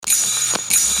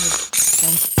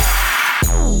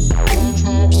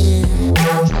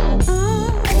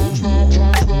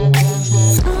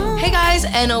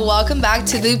and welcome back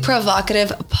to the Provocative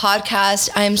Podcast.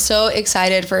 I'm so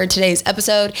excited for today's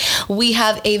episode. We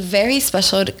have a very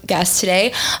special guest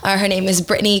today. Her name is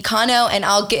Brittney Cano, and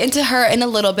I'll get into her in a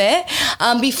little bit.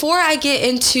 Before I get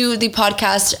into the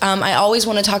podcast, I always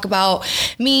want to talk about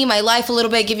me, my life a little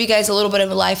bit, give you guys a little bit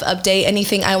of a life update,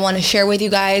 anything I want to share with you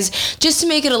guys, just to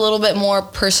make it a little bit more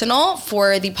personal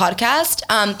for the podcast.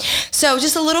 So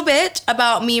just a little bit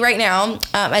about me right now.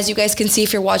 As you guys can see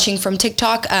if you're watching from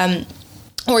TikTok,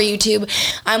 or YouTube,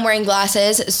 I'm wearing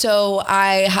glasses. So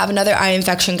I have another eye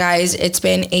infection, guys. It's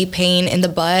been a pain in the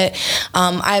butt.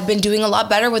 I've been doing a lot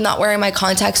better with not wearing my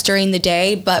contacts during the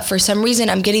day, but for some reason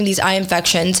I'm getting these eye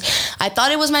infections. I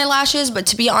thought it was my lashes, but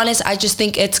to be honest, I just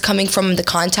think it's coming from the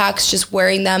contacts, just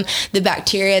wearing them, the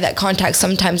bacteria that contacts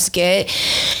sometimes get.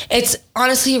 It's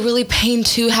honestly a really pain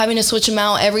too, having to switch them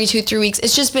out every 2-3 weeks.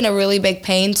 It's just been a really big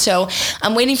pain. So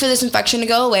I'm waiting for this infection to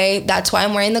go away. That's why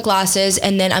I'm wearing the glasses,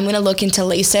 and then I'm going to look into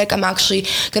LASIK. I'm actually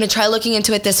going to try looking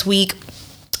into it this week.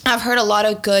 I've heard a lot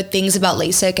of good things about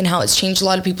LASIK and how it's changed a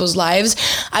lot of people's lives.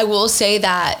 I will say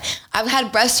that I've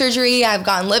had breast surgery, I've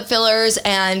gotten lip fillers,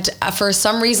 and for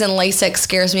some reason LASIK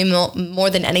scares me more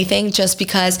than anything, just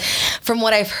because from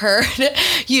what I've heard,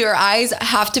 your eyes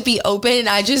have to be open.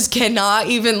 I just cannot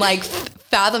even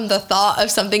fathom the thought of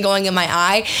something going in my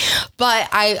eye. But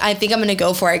I think I'm going to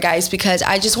go for it, guys, because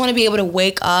I just want to be able to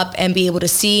wake up and be able to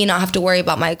see, not have to worry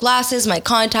about my glasses, my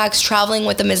contacts. Traveling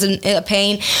with them is a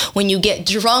pain. When you get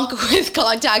drunk with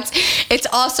contacts, it's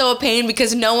also a pain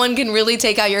because no one can really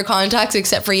take out your contacts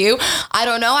except for you. I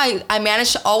don't know. I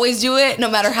managed to always do it no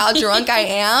matter how drunk I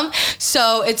am.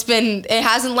 So it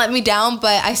hasn't let me down,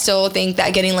 but I still think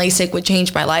that getting LASIK would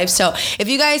change my life. So if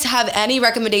you guys have any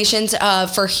recommendations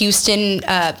for Houston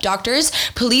doctors,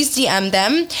 please DM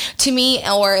them to me,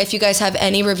 or if you guys have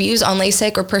any reviews on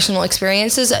LASIK or personal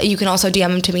experiences, you can also DM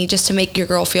them to me just to make your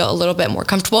girl feel a little bit more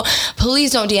comfortable.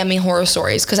 Please don't DM me horror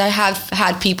stories, because I have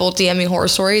had people DM me horror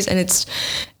stories and it's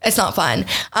not fun.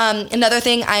 Another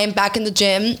thing, I am back in the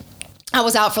gym. I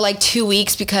was out for 2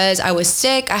 weeks because I was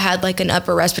sick. I had an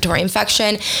upper respiratory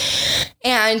infection.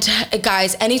 And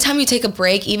guys, anytime you take a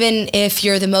break, even if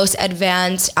you're the most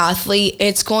advanced athlete,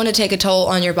 it's going to take a toll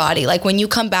on your body. When you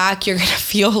come back, you're going to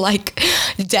feel like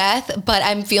death, but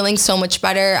I'm feeling so much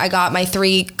better. I got my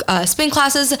 3 spin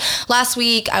classes last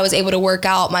week. I was able to work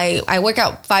out. I work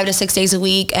out 5 to 6 days a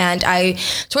week, and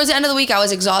towards the end of the week, I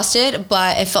was exhausted,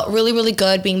 but it felt really, really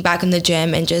good being back in the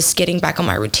gym and just getting back on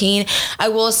my routine. I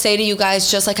will say to you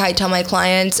guys, just like I tell my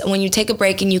clients, when you take a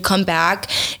break and you come back,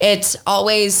 it's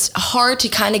always hard to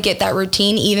kind of get that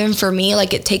routine. Even for me,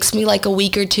 it takes me a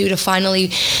week or 2 to finally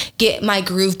get my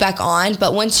groove back on.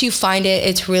 But once you find it,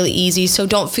 it's really easy. So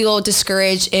don't feel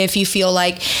discouraged if you feel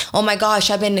oh my gosh,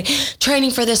 I've been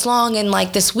training for this long and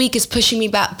this week is pushing me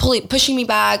back.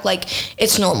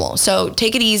 It's normal. So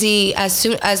take it easy.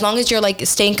 As long as you're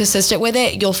staying consistent with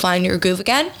it, you'll find your groove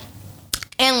again.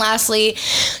 And lastly,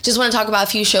 just want to talk about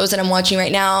a few shows that I'm watching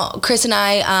right now. Chris and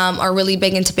I are really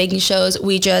big into baking shows.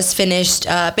 We just finished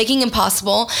Baking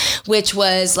Impossible, which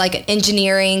was an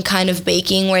engineering kind of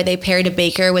baking where they paired a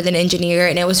baker with an engineer,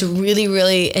 and it was really,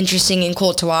 really interesting and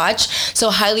cool to watch.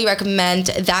 So highly recommend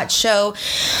that show.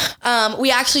 We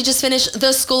actually just finished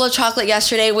The School of Chocolate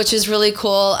yesterday, which is really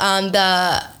cool.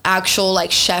 The actual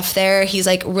chef there, he's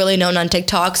really known on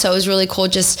TikTok, so it was really cool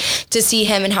just to see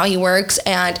him and how he works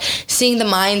and seeing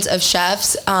the minds of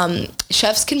chefs.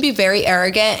 Chefs can be very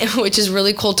arrogant, which is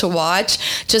really cool to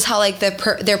watch, just how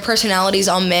their personalities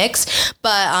all mix.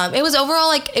 But it was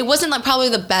overall it wasn't probably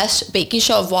the best baking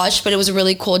show I've watched, but it was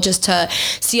really cool just to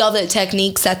see all the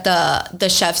techniques that the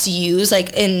chefs use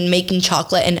in making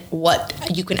chocolate and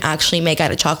what you can actually make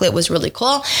out of chocolate. It was really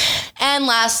cool. And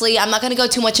lastly, I'm not going to go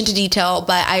too much into detail,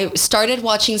 but I started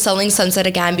watching Selling Sunset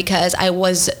again because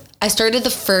I started the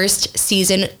first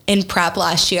season in prep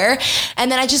last year,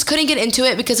 and then I just couldn't get into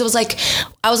it because it was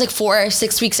I was 4 or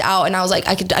 6 weeks out, and I was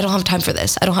I don't have time for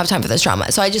this. I don't have time for this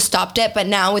drama. So I just stopped it. But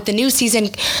now with the new season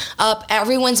up,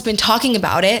 everyone's been talking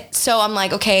about it. So I'm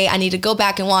okay, I need to go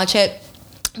back and watch it.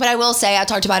 But I will say, I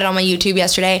talked about it on my YouTube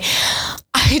yesterday.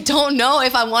 I don't know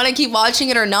if I want to keep watching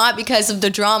it or not because of the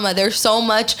drama. There's so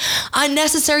much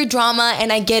unnecessary drama,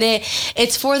 and I get it.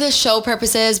 It's for the show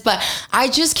purposes, but I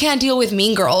just can't deal with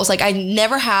mean girls. I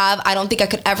never have. I don't think I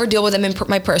could ever deal with them in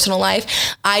my personal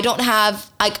life. I don't have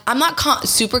like, I'm not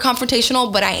super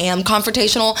confrontational, but I am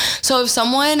confrontational. So if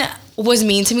someone was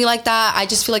mean to me like that, I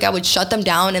just feel like I would shut them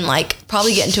down and like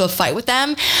probably get into a fight with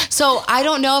them. So I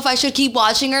don't know if I should keep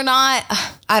watching or not.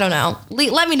 I don't know.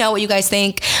 Let me know what you guys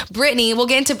think. Brittney, we'll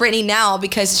get into Brittney now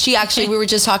because she actually, we were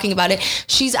just talking about it.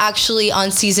 She's actually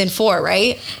on season 4,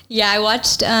 right? Yeah, I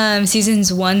watched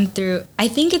seasons 1 through, I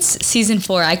think it's season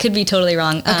 4. I could be totally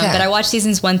wrong. But I watched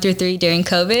seasons 1 through 3 during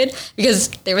COVID because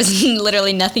there was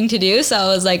literally nothing to do. So I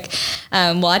was like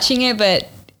watching it, but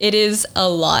it is a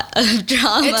lot of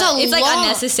drama. It's like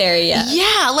unnecessary, yeah.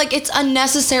 Yeah, like it's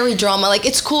unnecessary drama. Like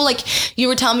it's cool. Like you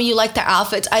were telling me you like the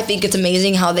outfits. I think it's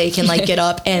amazing how they can like get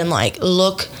up and like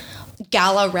look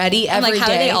gala ready every day.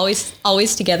 How are they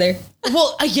always together?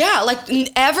 Well, yeah, like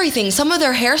everything. Some of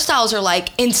their hairstyles are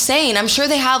like insane. I'm sure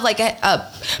they have like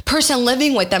a person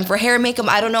living with them for hair and makeup.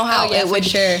 I don't know how it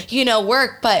would,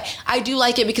 work, but I do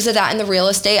like it because of that. In the real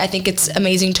estate, I think it's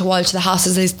amazing to watch the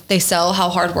houses they sell, how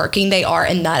hardworking they are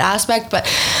in that aspect. But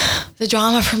the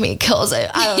drama for me kills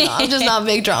it. I don't know. I'm just not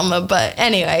big drama. But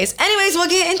anyways, we'll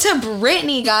get into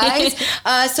Brittney, guys.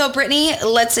 So Brittney,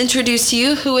 let's introduce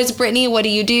you. Who is Brittney? What do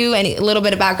you do? A little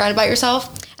bit of background about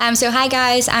yourself? So hi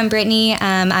guys, I'm Brittney.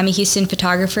 I'm a Houston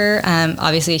photographer,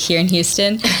 obviously here in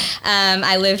Houston.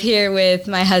 I live here with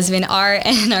my husband Art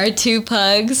and our 2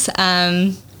 pugs.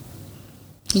 Yeah,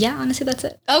 honestly, that's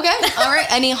it. Okay, all right.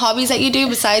 Any hobbies that you do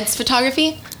besides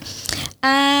photography?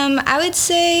 I would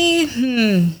say,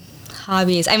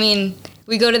 hobbies. I mean,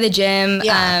 we go to the gym.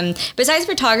 Yeah. Besides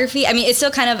photography, I mean, it's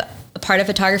still kind of a part of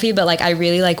photography, but like I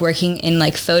really like working in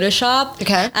like Photoshop.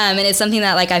 Okay. And it's something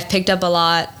that like I've picked up a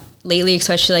lot lately,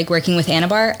 especially like working with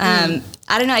Anabar.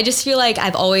 I don't know, I just feel like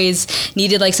I've always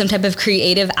needed like some type of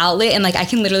creative outlet, and like I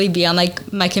can literally be on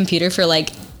like my computer for like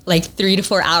 3 to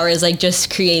 4 hours, like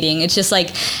just creating. It's just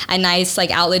like a nice like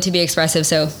outlet to be expressive.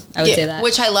 So I would say that.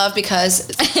 Which I love because,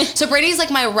 so Brittney's like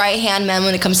my right hand man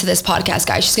when it comes to this podcast,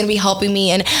 guys. She's going to be helping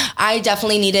me. And I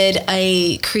definitely needed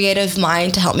a creative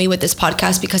mind to help me with this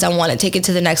podcast because I want to take it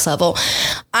to the next level.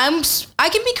 I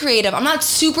can be creative. I'm not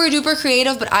super duper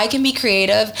creative, but I can be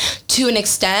creative to an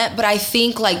extent. But I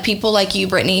think like people like you,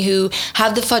 Brittney, who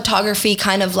have the photography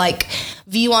kind of like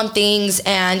view on things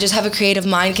and just have a creative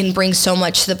mind can bring so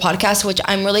much to the podcast, which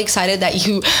I'm really excited that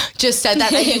you just said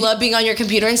that you love being on your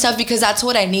computer and stuff, because that's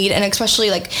what I need. And especially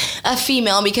like a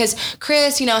female, because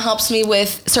Chris, helps me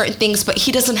with certain things, but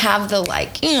he doesn't have the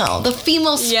the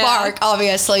female spark,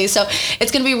 obviously. So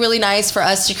it's going to be really nice for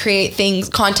us to create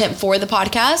content for the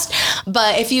podcast.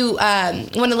 But if you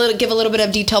want to give a little bit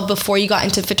of detail before you got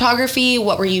into photography,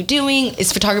 what were you doing?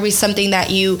 Is photography something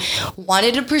that you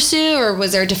wanted to pursue, or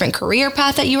was there a different career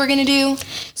path that you were going to do?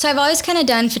 So I've always kind of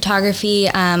done photography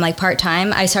like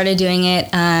part-time. I started doing it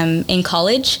in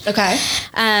college. Okay.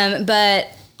 But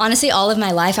honestly, all of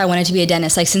my life I wanted to be a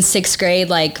dentist. Like since 6th grade,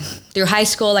 like through high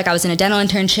school, like I was in a dental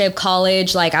internship,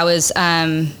 college, like I was like,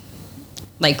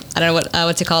 I don't know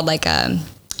what's it called, like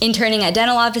interning at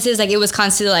dental offices. Like it was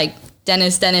constantly like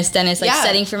dentist, like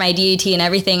studying for my DET and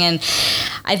everything. And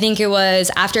I think it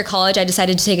was after college I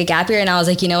decided to take a gap year, and I was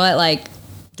like, you know what, like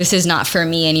this is not for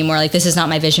me anymore. Like this is not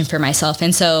my vision for myself.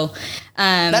 And so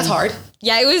that's hard.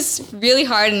 Yeah, it was really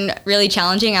hard and really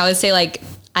challenging. I would say like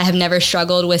I have never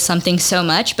struggled with something so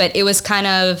much, but it was kind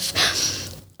of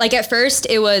like at first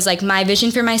it was like my vision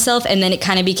for myself, and then it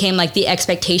kind of became like the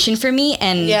expectation for me,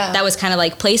 and that was kind of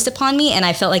like placed upon me, and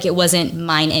I felt like it wasn't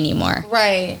mine anymore.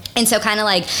 Right. And so kind of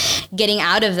like getting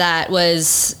out of that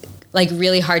was like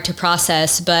really hard to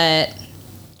process, but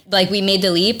like we made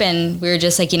the leap and we were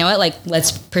just like, you know what, like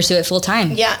let's pursue it full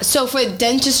time. Yeah. So for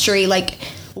dentistry, like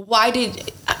why did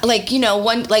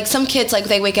some kids like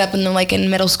they wake up and they're like in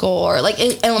middle school or like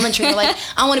in elementary, they're like,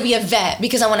 I want to be a vet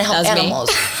because I want to help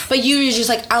animals. But you were just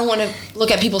like, I want to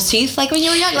look at people's teeth like when you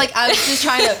were young. Like I was just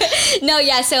trying to. No,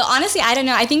 yeah. So honestly, I don't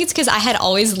know. I think it's because I had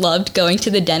always loved going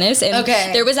to the dentist. And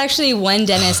there was actually one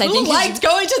dentist. Who liked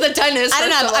going to the dentist? I don't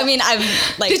know. I mean, I've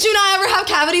like. Did you not ever have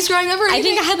cavities growing up or anything? I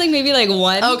think I had like maybe like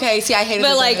one. Okay. See, I hated.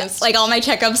 But like all my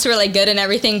checkups were like good and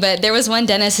everything. But there was one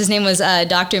dentist. His name was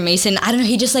Dr. Mason. I don't know.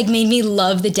 He just like made me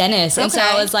love the dentist. And so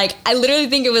I was like, I literally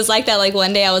think it was like that. Like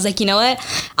one day I was like, you know what?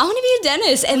 I want to be a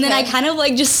dentist. And then I kind of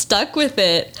like just stuck with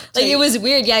it. Like it was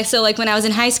weird. Yeah. So like when I was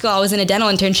in high school, I was in a dental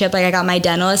internship. Like I got my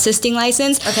dental assisting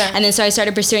license. Okay. And then so I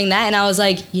started pursuing that, and I was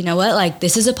like, you know what? Like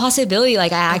this is a possibility.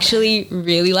 Like I actually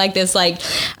really like this. Like,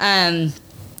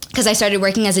 because I started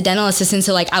working as a dental assistant,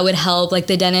 so like I would help like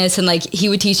the dentist, and like he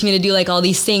would teach me to do like all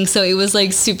these things. So it was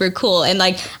like super cool, and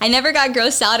like I never got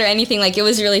grossed out or anything. Like it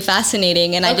was really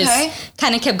fascinating, and I just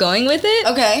kind of kept going with it.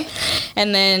 Okay.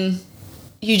 And then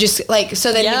you just like,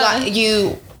 so then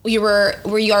you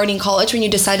were you already in college when you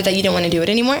decided that you didn't want to do it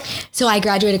anymore? So I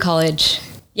graduated college.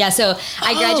 Yeah, so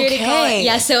I graduated college.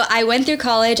 Yeah, so I went through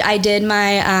college. I did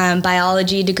my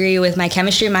biology degree with my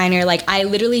chemistry minor. Like, I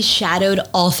literally shadowed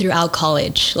all throughout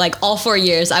college. Like, all 4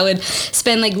 years. I would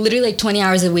spend, like, literally, like, 20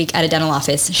 hours a week at a dental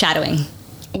office shadowing.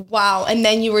 Wow. And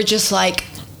then you were just like,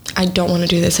 I don't want to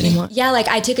do this anymore. Yeah, like,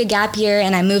 I took a gap year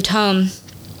and I moved home.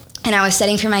 And I was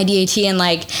studying for my DAT and,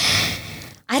 like,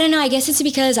 I don't know, I guess it's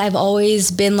because I've always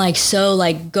been like so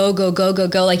like go.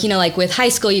 Like, you know, like with high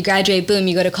school, you graduate, boom,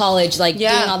 you go to college, like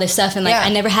doing all this stuff. And like, I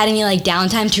never had any like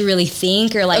downtime to really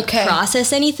think or like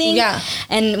process anything. Yeah.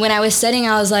 And when I was studying,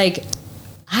 I was like,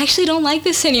 I actually don't like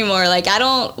this anymore. Like, I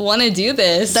don't want to do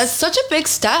this. That's such a big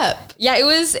step. Yeah,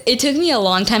 it took me a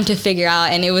long time to figure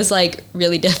out, and it was like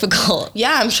really difficult.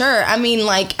 Yeah, I'm sure. I mean,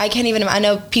 like, I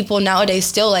know people nowadays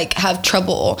still like have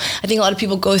trouble. I think a lot of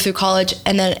people go through college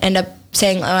and then end up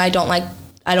saying, oh, I don't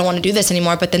want to do this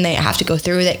anymore, but then they have to go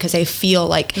through with it because they feel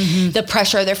like the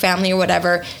pressure of their family or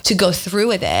whatever to go through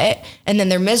with it, and then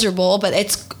they're miserable. But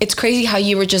it's crazy how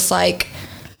you were just like,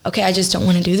 okay, I just don't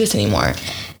want to do this anymore.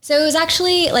 So it was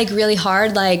actually like really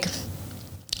hard. Like,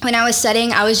 when I was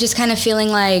studying, I was just kind of feeling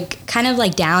like kind of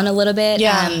like down a little bit.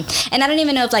 Yeah. And I don't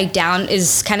even know if like down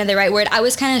is kind of the right word. I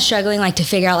was kind of struggling like to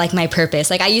figure out like my purpose.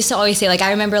 Like, I used to always say, like,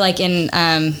 I remember like in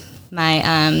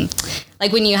my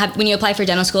like when you apply for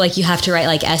dental school, like you have to write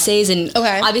like essays, and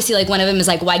obviously like one of them is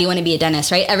like, why do you want to be a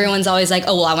dentist, right? Everyone's always like,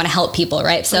 oh, well, I want to help people,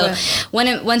 right? So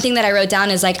one thing that I wrote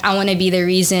down is like, I want to be the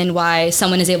reason why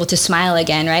someone is able to smile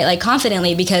again, right? Like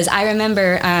confidently, because I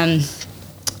remember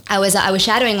I was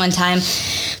shadowing one time,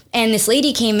 and this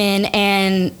lady came in,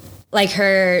 and like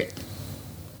her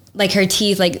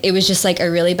teeth, like it was just like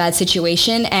a really bad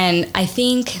situation, and I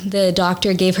think the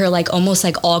doctor gave her like almost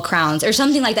like all crowns or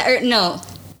something like that, or no,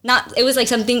 not, it was like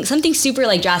something super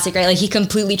like drastic, right? Like he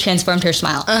completely transformed her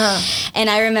smile. And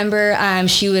I remember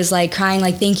she was like crying,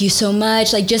 like, thank you so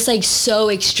much, like just like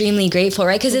so extremely grateful,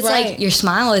 right? Because it's like your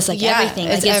smile is like everything,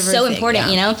 like it's so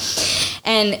important, you know.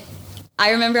 And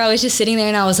I remember I was just sitting there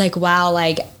and I was like, wow,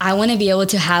 like I want to be able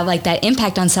to have like that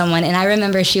impact on someone. And I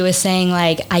remember she was saying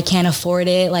like, I can't afford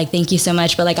it, like thank you so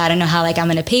much, but like I don't know how like I'm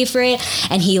gonna pay for it.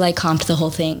 And he like comped the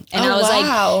whole thing. And I was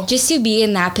like, just to be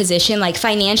in that position, like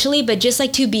financially, but just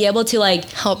like to be able to like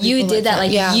help, you did that,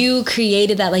 like you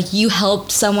created that, like you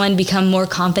helped someone become more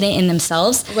confident in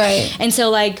themselves, right? And so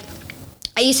like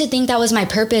I used to think that was my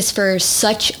purpose for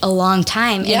such a long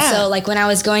time. And so like when I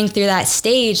was going through that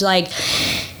stage, like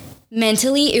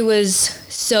mentally, it was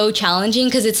so challenging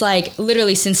because it's like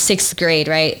literally since 6th grade,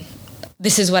 right?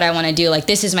 This is what I want to do. Like,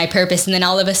 this is my purpose. And then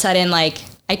all of a sudden, like,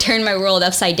 I turned my world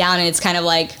upside down, and it's kind of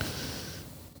like,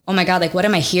 oh my God, like, what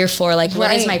am I here for? Like,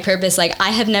 what is my purpose? Like, I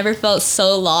have never felt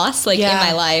so lost, like, in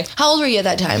my life. How old were you at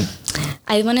that time?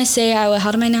 I want to say, how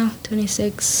old am I now?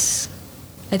 26.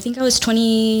 I think I was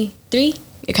 23.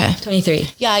 Okay. 23.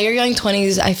 Yeah, your young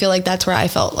 20s, I feel like that's where I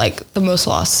felt like the most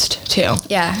lost too.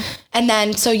 Yeah. And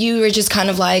then, so you were just kind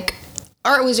of like,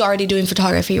 Art was already doing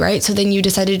photography, right? So then you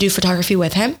decided to do photography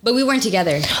with him? But we weren't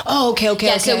together. Oh, okay.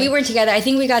 Yeah, so we weren't together. I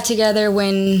think we got together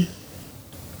when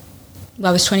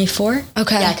I was 24.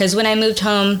 Okay. Yeah, because when I moved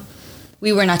home,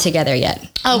 we were not together yet.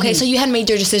 Oh, okay, so you had made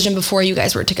your decision before you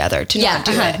guys were together to not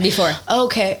do it? Before.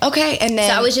 Okay, and then...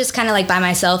 So I was just kind of like by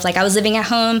myself. Like I was living at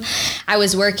home, I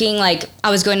was working, like I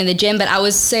was going to the gym, but I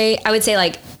would say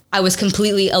like I was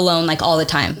completely alone like all the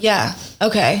time. Yeah,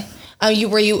 okay.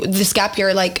 Were you this gap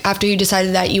year, like after you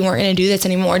decided that you weren't going to do this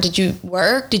anymore, did you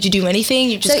work? Did you do anything?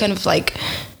 You just kind of like...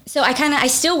 So I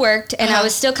still worked, and I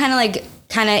was still kind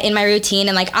of in my routine,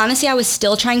 and like honestly I was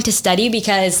still trying to study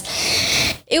because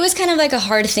it was kind of like a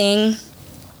hard thing.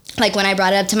 Like when I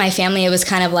brought it up to my family, it was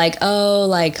kind of like, oh,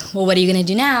 like, well, what are you gonna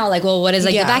do now? Like, well, what is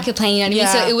like the backup plan? You know what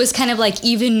I mean? So it was kind of like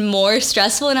even more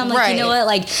stressful, and I'm like, you know what,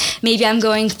 like maybe I'm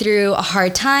going through a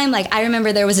hard time. Like I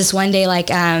remember there was this one day, like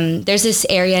there's this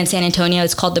area in San Antonio,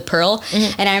 it's called the Pearl,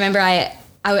 and I remember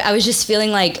I was just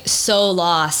feeling like so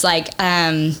lost,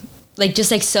 like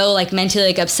just like so like mentally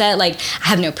like upset, like I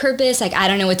have no purpose, like I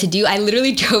don't know what to do. I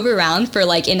literally drove around for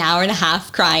like an hour and a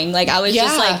half crying. Like I was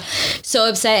just like so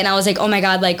upset, and I was like, oh my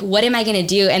God, like what am I gonna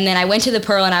do? And then I went to the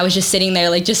Pearl, and I was just sitting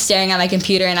there like just staring at my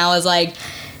computer, and I was like,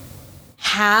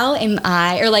 how am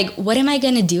I, or like what am I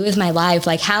gonna do with my life?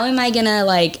 Like how am I gonna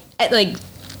like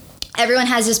everyone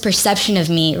has this perception of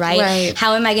me, right?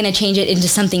 How am I gonna change it into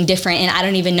something different? And I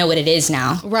don't even know what it is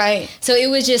now. Right. So it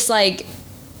was just like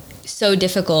so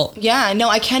difficult. Yeah, no,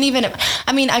 I can't even,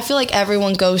 I mean, I feel like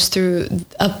everyone goes through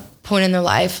a point in their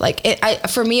life. Like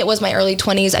for me, it was my early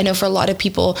 20s. I know for a lot of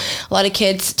people, a lot of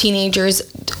kids, teenagers,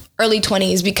 early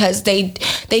 20s, because they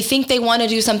think they want to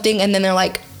do something, and then they're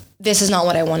like, this is not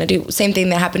what I want to do. Same thing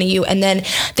that happened to you. And then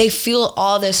they feel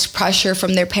all this pressure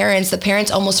from their parents. The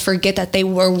parents almost forget that they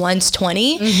were once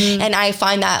 20. And I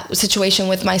find that situation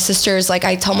with my sisters. Like,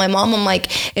 I tell my mom, I'm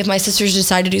like, if my sisters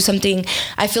decide to do something,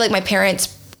 I feel like my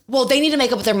parents, well, they need to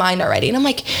make up their mind already. And I'm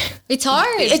like, it's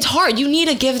hard. It's hard. You need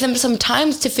to give them some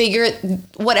time to figure it,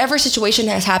 whatever situation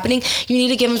is happening, you need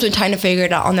to give them some time to figure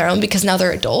it out on their own, because now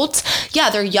they're adults. Yeah,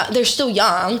 they're young, they're still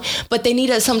young, but they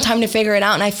need some time to figure it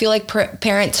out. And I feel like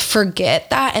parents forget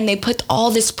that, and they put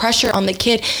all this pressure on the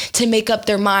kid to make up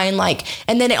their mind. Like,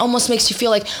 and then it almost makes you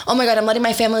feel like, oh my God, I'm letting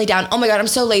my family down. Oh my God, I'm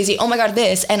so lazy. Oh my God,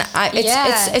 this. And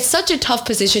it's such a tough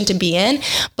position to be in,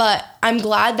 but I'm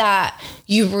glad that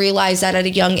you realized that at a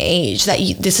young age that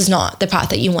this is not the path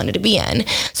that you wanted to be in.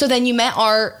 So then you met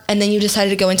Art, and then you decided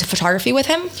to go into photography with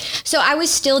him? So I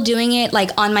was still doing it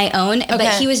like on my own,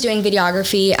 but he was doing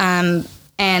videography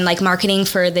and like marketing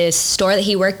for this store that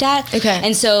he worked at. Okay.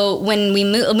 And so when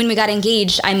we got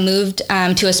engaged, I moved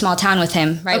to a small town with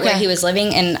him, right, where he was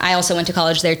living, and I also went to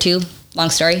college there too. Long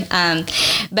story.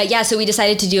 But yeah, so we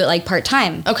decided to do it like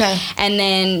part-time. Okay. And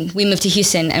then we moved to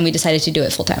Houston, and we decided to do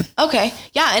it full-time. Okay.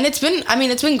 Yeah. And it's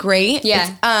been great.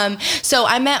 Yeah. So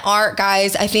I met Art,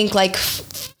 guys, I think like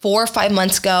 4 or 5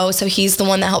 months ago. So he's the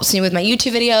one that helps me with my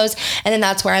YouTube videos. And then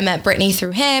that's where I met Brittney,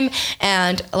 through him.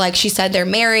 And like she said, they're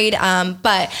married.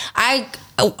 But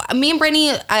me and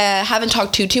Brittney haven't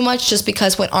talked too much, just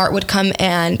because when Art would come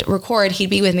and record, he'd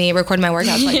be with me, record my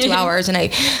workouts for like 2 hours.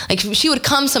 And she would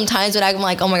come sometimes, but I'm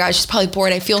like, oh my gosh, she's probably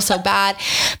bored. I feel so bad.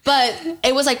 But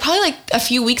it was like probably like a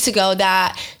few weeks ago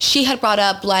that she had brought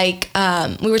up, like,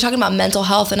 we were talking about mental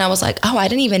health, and I was like, oh, I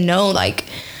didn't even know like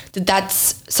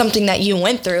that's something that you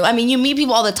went through. I mean, you meet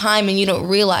people all the time and you don't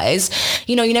realize,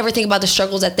 you never think about the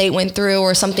struggles that they went through,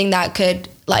 or something that could,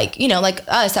 like, like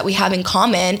us, that we have in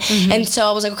common. And so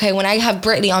I was like, okay, when I have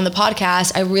Brittney on the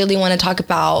podcast, I really want to talk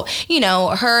about,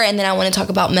 her. And then I want to talk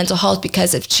about mental health,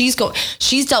 because if she's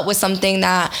dealt with something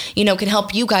that, can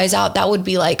help you guys out, that would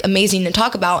be like amazing to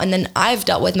talk about. And then I've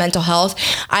dealt with mental health.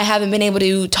 I haven't been able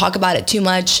to talk about it too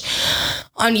much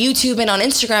on YouTube and on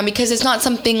Instagram, because it's not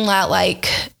something that, like,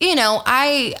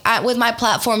 I with my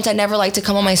platforms, I never like to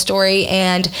come on my story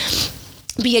and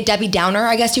be a Debbie Downer,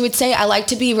 I guess you would say. I like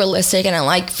to be realistic, and I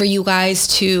like for you guys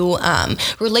to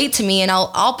relate to me. And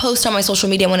I'll post on my social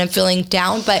media when I'm feeling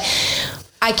down, but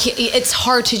I can't, it's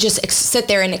hard to just sit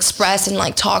there and express and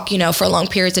like talk, for long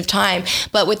periods of time.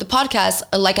 But with the podcast,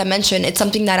 like I mentioned, it's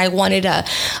something that I wanted to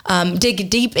dig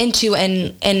deep into,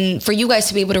 and for you guys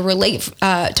to be able to relate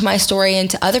to my story and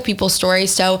to other people's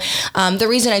stories. So the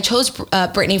reason I chose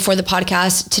Brittney for the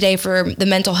podcast today for the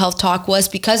mental health talk was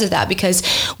because of that, because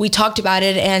we talked about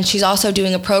it, and she's also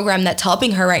doing a program that's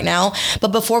helping her right now. But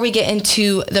before we get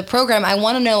into the program, I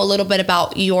want to know a little bit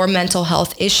about your mental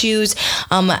health issues.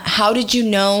 How did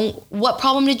you know, what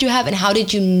problem did you have, and how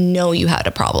did you know you had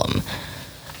a problem?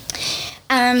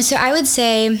 So I would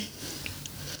say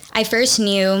I first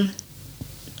knew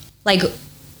like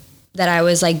that I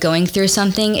was like going through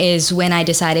something is when I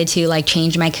decided to like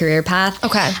change my career path.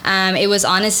 Okay. It was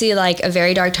honestly like a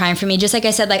very dark time for me. Just like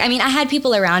I said, like, I mean, I had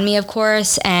people around me, of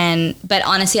course, but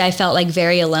honestly, I felt like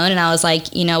very alone, and I was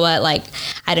like, you know what, like,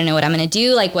 I don't know what I'm going to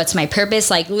do. Like, what's my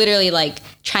purpose? Like, literally like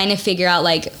trying to figure out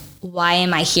like, why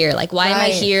am I here? Like, why am I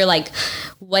here? Like,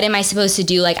 what am I supposed to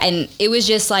do? Like, and it was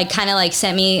just like kind of like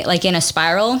sent me like in a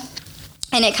spiral.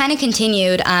 And it kind of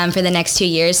continued for the next 2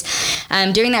 years.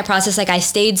 During that process, like I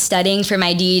stayed studying for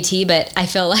my DET, but I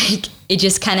felt like it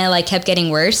just kind of like kept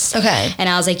getting worse. Okay. And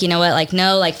I was like, you know what? Like,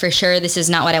 no, like for sure, this is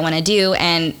not what I want to do.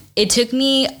 And it took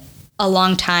me a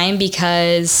long time,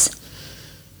 because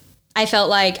I felt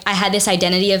like I had this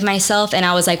identity of myself, and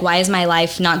I was like, why is my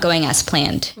life not going as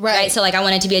planned? Right. So like I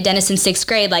wanted to be a dentist in 6th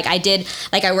grade. Like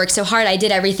I worked so hard. I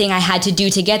did everything I had to do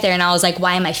to get there. And I was like,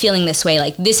 why am I feeling this way?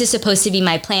 Like, this is supposed to be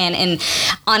my plan. And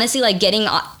honestly, like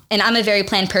and I'm a very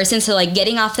planned person. So like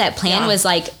getting off that plan was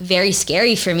like very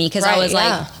scary for me, because I was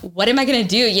like, what am I going to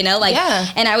do? Like,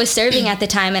 and I was serving at the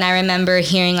time, and I remember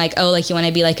hearing like, oh, like you want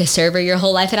to be like a server your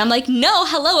whole life. And I'm like, no,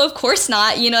 hello, of course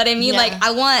not. You know what I mean? Like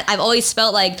I've always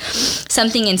felt like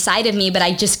something inside of me, but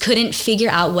I just couldn't figure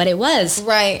out what it was.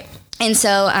 Right. And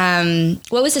so,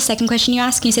 what was the second question you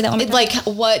asked? Can you say that one more time? Like,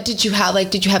 what did you have?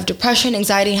 Like, did you have depression,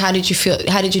 anxiety? How did you feel?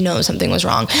 How did you know something was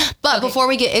wrong? But before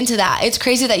we get into that, it's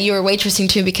crazy that you were waitressing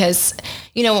too, because,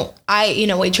 I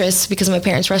waitress because of my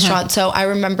parents' restaurant. So I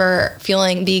remember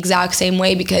feeling the exact same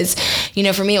way, because,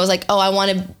 for me, it was like, oh, I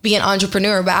want to be an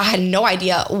entrepreneur, but I had no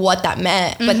idea what that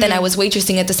meant. But then I was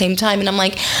waitressing at the same time. And I'm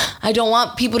like, I don't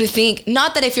want people to think,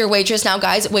 not that if you're a waitress now,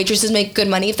 guys, waitresses make good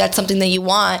money if that's something that you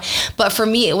want. But for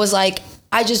me, it was like,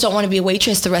 I just don't want to be a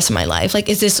waitress the rest of my life. Like,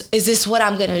 is this what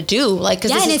I'm going to do? Like,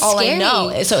 because this is all scary. I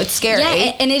know. So it's scary.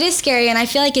 Yeah, and it is scary. And I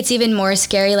feel like it's even more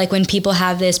scary, like, when people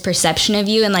have this perception of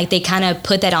you and, like, they kind of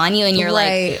put that on you and you're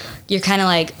like, you're kind of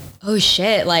like, oh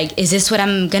shit, like, is this what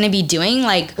I'm going to be doing?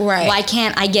 Like, why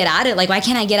can't I get out of it? Like, why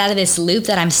can't I get out of this loop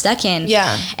that I'm stuck in?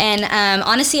 Yeah. And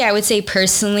honestly, I would say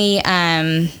personally,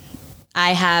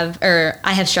 I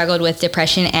have struggled with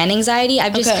depression and anxiety.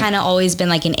 I've just kind of always been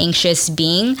like an anxious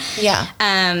being. Yeah.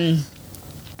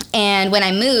 And when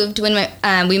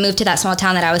we moved to that small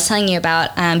town that I was telling you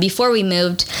about, before we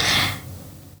moved,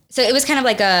 so it was kind of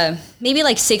like maybe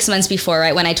like 6 months before,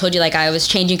 right? When I told you like I was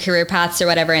changing career paths or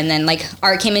whatever. And then like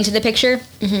art came into the picture.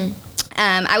 Mm-hmm.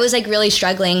 I was like really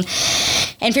struggling.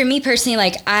 And for me personally,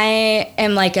 like I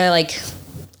am like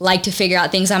to figure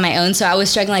out things on my own. So I was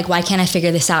struggling, like, why can't I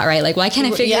figure this out, right? Like, why can't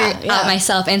I figure it out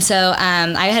myself? And so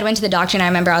I had went to the doctor, and I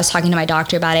remember I was talking to my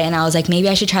doctor about it, and I was like, maybe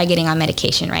I should try getting on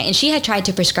medication, right? And she had tried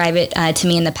to prescribe it to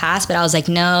me in the past, but I was like,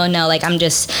 no, like, I'm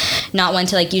just not one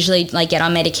to, like, usually, like, get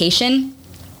on medication.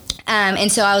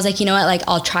 And so I was like, you know what, like,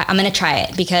 I'm going to try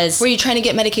it because... Were you trying to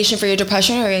get medication for your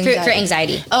depression or anxiety? For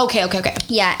anxiety. Okay.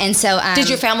 Yeah, and so... Did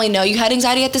your family know you had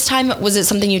anxiety at this time? Was it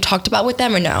something you talked about with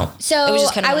them or no? So it was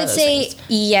just kind of I would say things.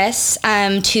 Yes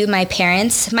to my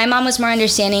parents. My mom was more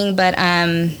understanding, but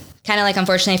kind of like,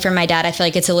 unfortunately for my dad, I feel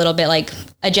like it's a little bit like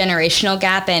a generational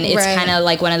gap, and it's kind of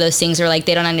like one of those things where like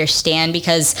they don't understand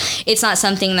because it's not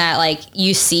something that like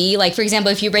you see. Like, for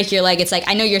example, if you break your leg, it's like,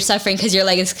 I know you're suffering because your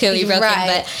leg is clearly broken,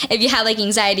 but if you have like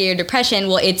anxiety or depression,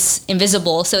 well, it's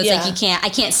invisible, so it's like I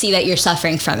can't see that you're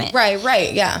suffering from it.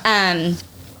 Right, yeah.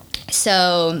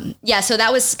 So that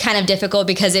was kind of difficult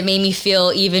because it made me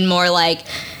feel even more like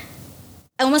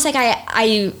almost like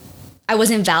I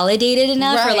wasn't validated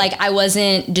enough, or like I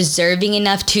wasn't deserving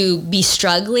enough to be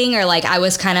struggling, or like I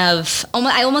was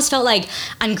I almost felt like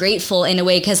ungrateful in a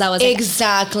way because I was like,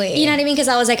 exactly, you know what I mean? Because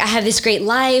I was like, I have this great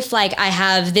life, like I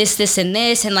have this and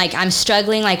this, and like I'm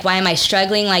struggling. Like, why am I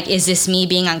struggling? Like, is this me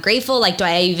being ungrateful? Like, do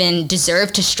I even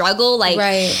deserve to struggle? Like,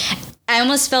 I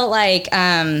almost felt like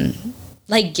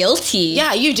guilty.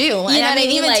 Yeah, you do. You know what I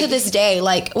mean? Even like, to this day,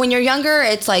 like when you're younger,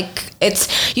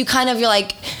 you're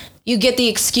like, you get the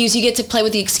excuse, you get to play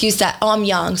with the excuse that, oh, I'm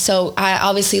young, so I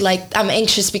obviously, like, I'm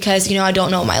anxious because, you know, I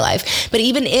don't know my life. But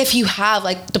even if you have,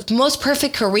 like, the most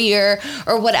perfect career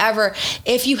or whatever,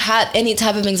 if you had any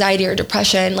type of anxiety or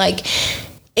depression, like,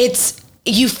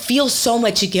 you feel so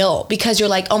much guilt because you're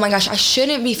like, oh my gosh, I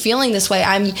shouldn't be feeling this way.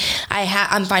 I'm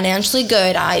financially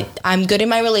good. I'm good in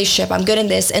my relationship. I'm good in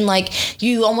this. And like,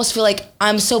 you almost feel like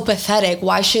I'm so pathetic.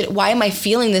 Why am I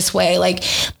feeling this way? Like,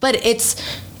 but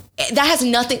that has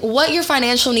nothing, what your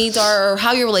financial needs are or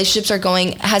how your relationships are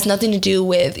going has nothing to do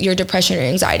with your depression or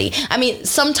anxiety. I mean,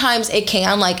 sometimes it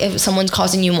can, like if someone's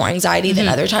causing you more anxiety than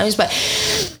other times, but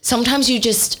sometimes you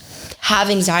just have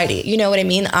anxiety. You know what I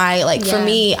mean? For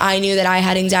me, I knew that I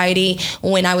had anxiety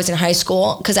when I was in high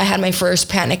school because I had my first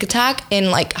panic attack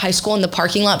in like high school in the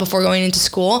parking lot before going into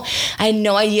school. I had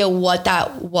no idea what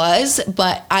that was,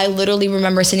 but I literally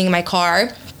remember sitting in my car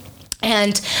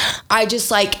and I just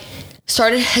like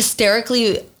started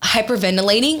hysterically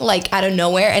hyperventilating like out of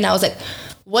nowhere, and I was like,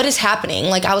 what is happening?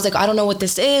 Like, I was like, I don't know what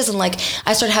this is, and like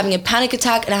I started having a panic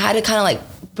attack, and I had to kind of like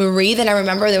breathe. And I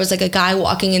remember there was like a guy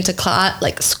walking into class,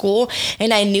 like school,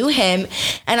 and I knew him,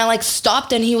 and I like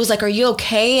stopped, and he was like, are you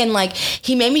okay? And like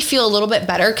he made me feel a little bit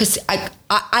better because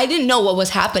I didn't know what was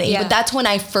happening, but that's when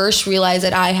I first realized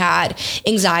that I had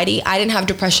anxiety. I didn't have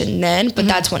depression then, but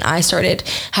that's when I started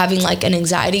having like an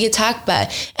anxiety attack.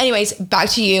 But anyways, back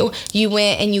to you. You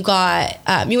went and you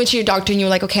went to your doctor and you were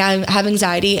like, okay, I have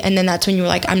anxiety. And then that's when you were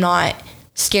like, I'm not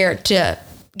scared to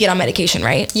get on medication,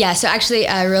 right? Yeah. So actually,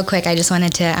 real quick, I just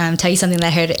wanted to tell you something that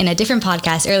I heard in a different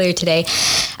podcast earlier today.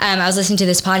 I was listening to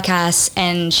this podcast,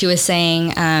 and she was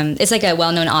saying, it's like a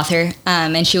well-known author,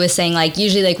 and she was saying, like,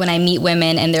 usually, like, when I meet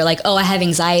women and they're like, oh, I have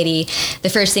anxiety, the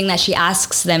first thing that she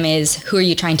asks them is, who are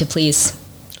you trying to please?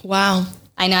 Wow.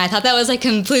 I know. I thought that was, like,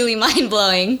 completely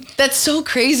mind-blowing. That's so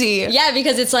crazy. Yeah,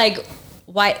 because it's like,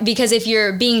 why? Because if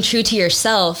you're being true to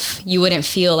yourself, you wouldn't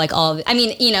feel like all of it. I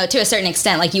mean, you know, to a certain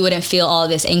extent, like you wouldn't feel all of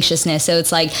this anxiousness. So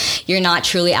it's like you're not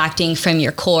truly acting from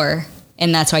your core,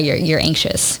 and that's why you're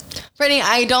anxious. Brittney,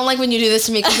 I don't like when you do this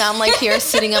to me because now I'm like here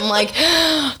sitting, I'm like,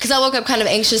 because I woke up kind of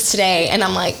anxious today, and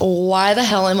I'm like, why the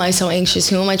hell am I so anxious?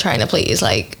 Who am I trying to please?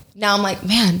 Like, now I'm like,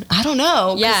 man, I don't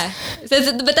know. Yeah.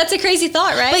 But that's a crazy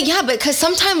thought, right? But yeah, because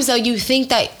sometimes though you think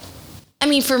that, I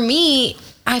mean, for me,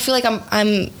 I feel like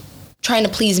I'm trying to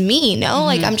please me, no?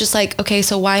 Like, I'm just like, okay,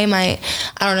 so why am I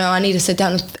don't know, I need to sit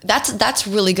down. That's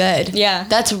really good. Yeah.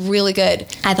 That's really good.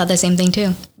 I thought the same thing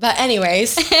too. But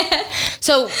anyways,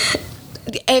 so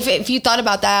if you thought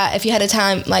about that, if you had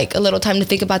a little time to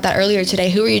think about that earlier today,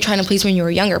 who were you trying to please when you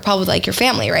were younger? Probably like your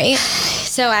family, right?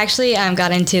 So I actually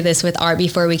got into this with Art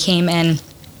before we came, and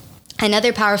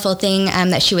another powerful thing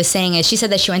that she was saying is she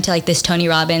said that she went to like this Tony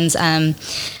Robbins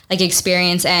like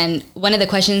experience, and one of the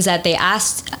questions that they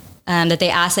asked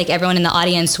like everyone in the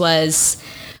audience was,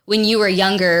 when you were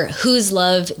younger, whose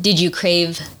love did you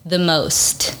crave the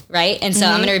most, right? And so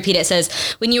I'm going to repeat it. It says,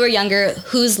 when you were younger,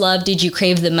 whose love did you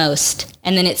crave the most?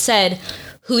 And then it said,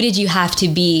 who did you have to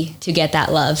be to get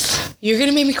that love? You're going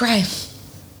to make me cry.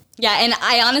 Yeah, and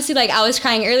I honestly, like, I was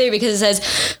crying earlier because it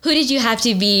says, who did you have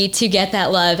to be to get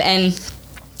that love? And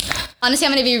honestly,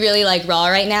 I'm going to be really, like, raw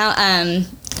right now.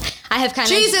 I have kind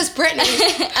of... Jesus, Brittney!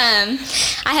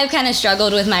 I have kind of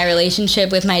struggled with my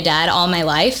relationship with my dad all my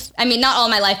life. I mean, not all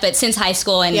my life, but since high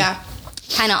school and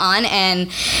kind of on. And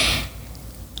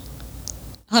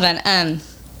hold on.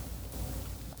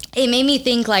 It made me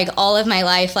think, like, all of my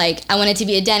life, like, I wanted to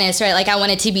be a dentist, right? Like, I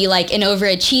wanted to be, like, an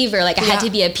overachiever. Like, I had to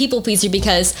be a people pleaser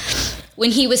because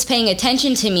when he was paying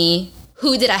attention to me,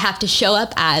 who did I have to show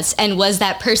up as? And was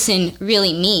that person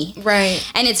really me? Right.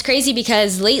 And it's crazy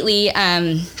because lately...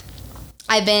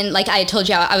 I've been, like I told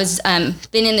you, I was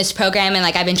been in this program, and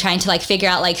like I've been trying to like figure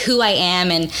out like who I am,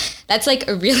 and that's like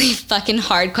a really fucking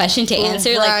hard question to answer.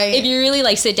 Right. Like if you really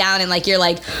like sit down and like you're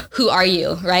like, who are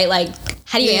you, right? Like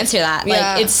how do you answer that?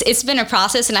 Like it's been a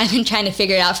process, and I've been trying to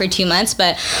figure it out for 2 months,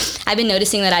 but I've been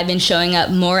noticing that I've been showing up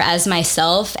more as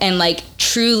myself and like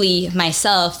truly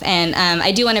myself. And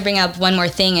I do want to bring up one more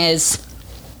thing is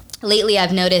lately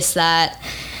I've noticed that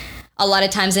a lot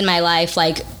of times in my life,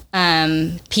 like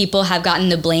people have gotten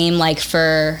the blame like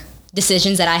for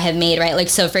decisions that I have made, right? Like,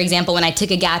 so for example, when I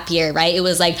took a gap year, right? It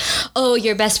was like, oh,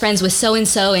 you're best friends with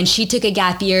so-and-so and she took a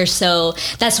gap year, so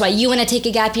that's why you want to take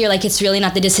a gap year. Like, it's really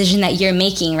not the decision that you're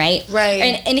making, right?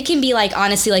 Right. And it can be like,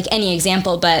 honestly, like any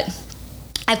example, but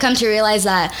I've come to realize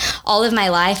that all of my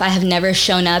life, I have never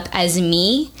shown up as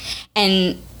me.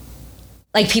 And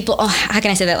like people, oh, how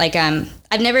can I say that? Like,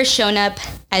 I've never shown up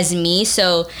as me.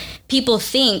 So people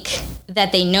think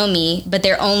that they know me, but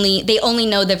they only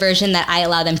know the version that I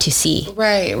allow them to see.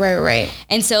 Right.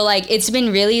 And so like, it's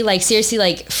been really like seriously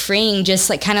like freeing, just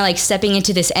like kind of like stepping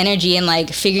into this energy and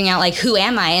like figuring out like, who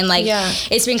am I? And like,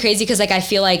 it's been crazy because like, I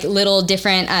feel like little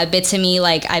different bits of me,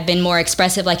 like I've been more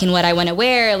expressive, like in what I want to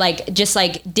wear, like just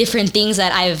like different things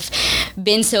that I've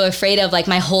been so afraid of like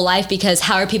my whole life, because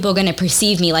how are people going to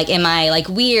perceive me? Like, am I like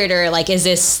weird, or like, is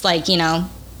this like, you know,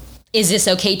 is this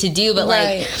okay to do? But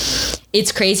like,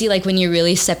 it's crazy, like when you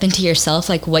really step into yourself,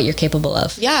 like what you're capable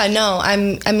of. Yeah, no, I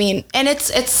mean, and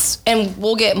it's, and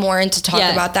we'll get more into talk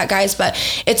about that, guys, but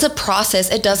it's a process.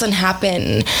 It doesn't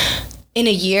happen in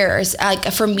a year.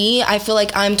 Like for me, I feel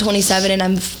like I'm 27 and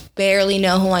I'm barely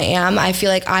know who I am. I feel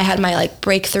like I had my like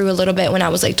breakthrough a little bit when I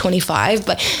was like 25,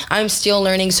 but I'm still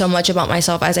learning so much about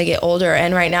myself as I get older.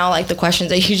 And right now, like the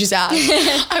questions that you just asked,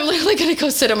 I'm literally gonna go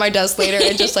sit at my desk later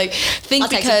and just like think,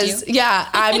 because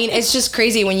I mean, it's just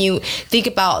crazy when you think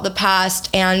about the past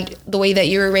and the way that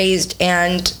you were raised,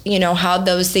 and you know how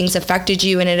those things affected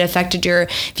you, and it affected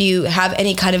if you have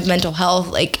any kind of mental health,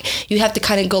 like you have to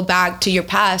kind of go back to your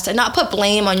past and not put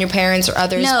blame on your parents or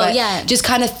others, but just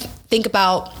kind of think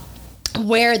about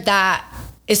where that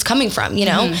is coming from, you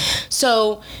know?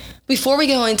 So before we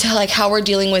go into like how we're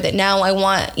dealing with it now, I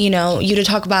want, you know, you to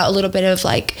talk about a little bit of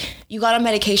like, you got on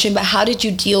medication, but how did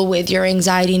you deal with your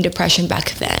anxiety and depression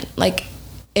back then? Like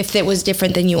if it was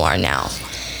different than you are now.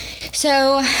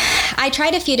 So I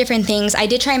tried a few different things. I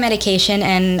did try medication,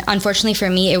 and unfortunately for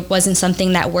me, it wasn't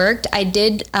something that worked. I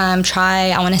did try,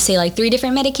 I want to say like 3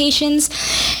 different medications,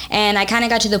 and I kind of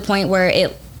got to the point where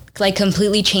it like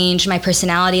completely changed my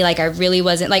personality. Like I really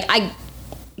wasn't like,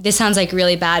 this sounds like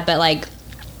really bad, but like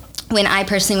when I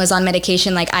personally was on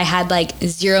medication, like I had like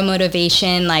zero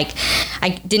motivation. Like I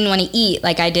didn't want to eat.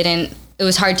 Like it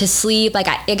was hard to sleep. Like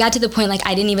it got to the point like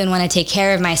I didn't even want to take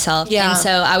care of myself. And so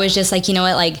I was just like, you know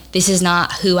what, like this is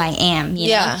not who I am, you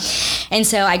know? And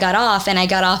so I got off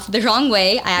the wrong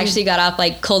way. I actually got off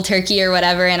like cold turkey or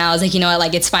whatever. And I was like, you know what,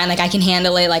 like it's fine. Like I can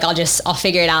handle it. Like I'll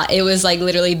figure it out. It was like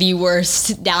literally the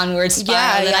worst downward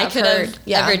spiral that I could have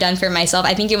ever done for myself.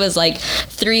 I think it was like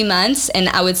 3 months. And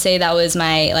I would say that was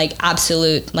my like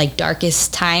absolute like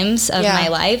darkest times of my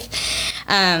life.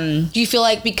 Do you feel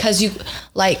like because you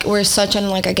like were such on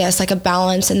like, I guess like a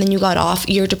balance, and then you got off,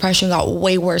 your depression got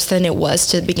way worse than it was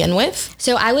to begin with?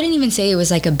 So I wouldn't even say it was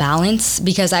like a balance,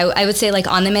 because I would say like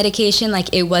on the medication,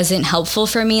 like it wasn't helpful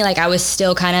for me. Like I was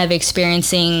still kind of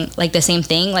experiencing like the same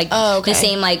thing, like the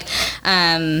same like,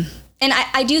 and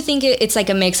I do think it's like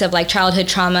a mix of like childhood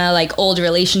trauma, like old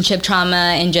relationship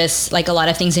trauma, and just like a lot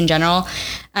of things in general.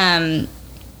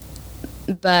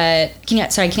 But can you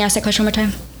ask that question one more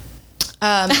time?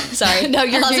 Sorry. No,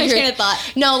 I lost my train of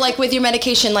thought. No, like with your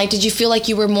medication, like did you feel like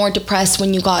you were more depressed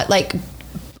when you got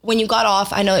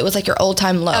off? I know it was like your old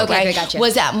time low, okay, right? Okay, gotcha.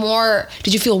 Was that more,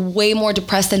 did you feel way more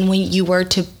depressed than when you were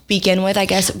to begin with, I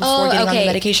guess, before getting on the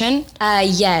medication?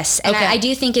 Yes. And okay. I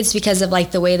do think it's because of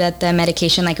like the way that the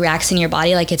medication like reacts in your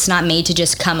body. Like it's not made to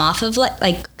just come off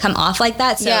like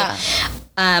that. So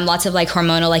lots of like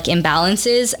hormonal like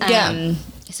imbalances.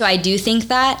 So I do think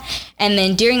that. And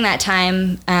then during that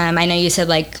time, I know you said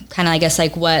like kind of, I guess,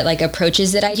 like what like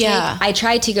approaches did I take? I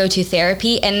tried to go to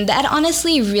therapy, and that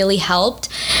honestly really helped.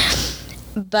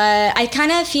 But I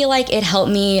kind of feel like it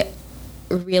helped me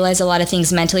realize a lot of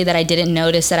things mentally that I didn't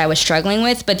notice that I was struggling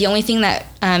with. But the only thing that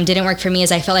didn't work for me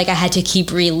is I felt like I had to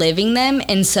keep reliving them.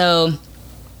 And so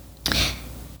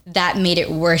that made it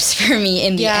worse for me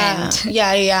in the end.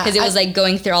 Yeah. Because it was like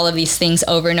going through all of these things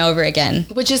over and over again.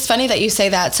 Which is funny that you say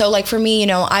that. So like for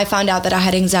me, I found out that I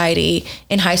had anxiety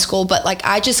in high school, but like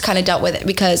I just kind of dealt with it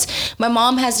because my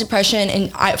mom has depression,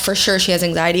 and for sure she has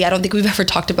anxiety. I don't think we've ever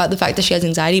talked about the fact that she has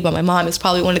anxiety, but my mom is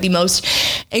probably one of the most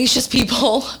anxious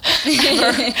people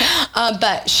ever.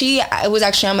 But she was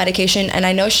actually on medication, and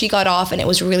I know she got off and it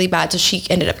was really bad, so she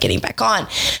ended up getting back on.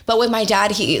 But with my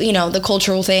dad, he, the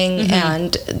cultural thing,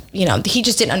 and he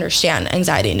just didn't understand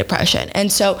anxiety and depression.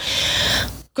 And so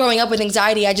growing up with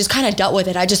anxiety, I just kind of dealt with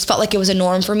it. I just felt like it was a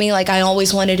norm for me. Like I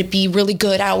always wanted to be really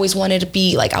good. I always wanted to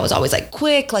be like, I was always like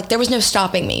quick, like there was no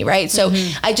stopping me. Right. So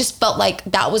I just felt like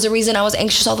that was the reason I was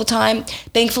anxious all the time.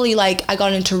 Thankfully, like I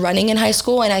got into running in high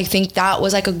school, and I think that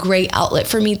was like a great outlet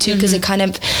for me too, because it kind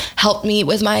of helped me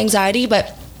with my anxiety.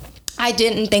 But I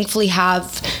didn't thankfully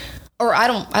have, or I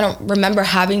don't remember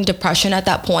having depression at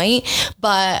that point,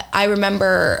 but I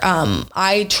remember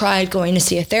I tried going to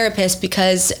see a therapist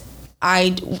because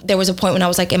there was a point when I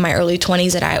was like in my early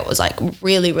 20s that I was like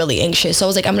really, really anxious. So I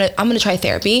was like, I'm gonna try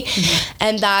therapy.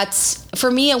 And that's, for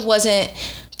me, it wasn't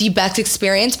the best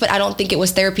experience, but I don't think it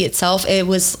was therapy itself. It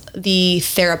was the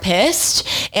therapist.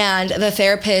 And the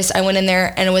therapist, I went in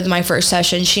there, and with my first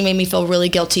session, she made me feel really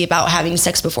guilty about having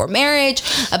sex before marriage,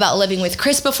 about living with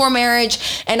Chris before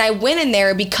marriage. And I went in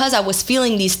there because I was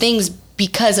feeling these things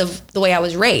because of the way I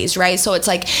was raised, right? So it's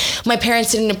like my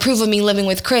parents didn't approve of me living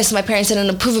with Chris. My parents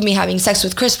didn't approve of me having sex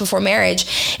with Chris before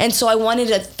marriage. And so I wanted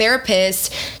a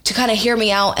therapist to kind of hear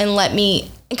me out and let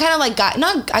me, and kind of like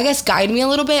guide me a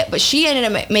little bit, but she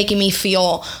ended up making me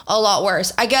feel a lot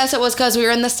worse. I guess it was because we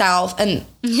were in the South, and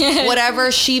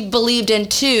whatever she believed in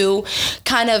too,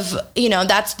 kind of,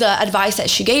 that's the advice that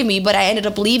she gave me. But I ended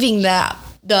up leaving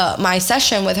my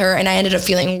session with her, and I ended up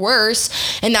feeling worse.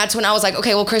 And that's when I was like,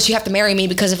 okay, well, Chris, you have to marry me,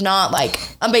 because if not, like,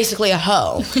 I'm basically a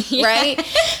hoe, right?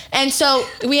 And so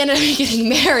we ended up getting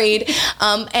married,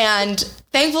 and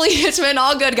thankfully it's been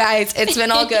all good, guys. It's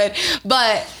been all good.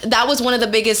 But that was one of the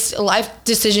biggest life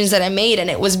decisions that I made, and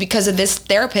it was because of this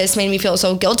therapist made me feel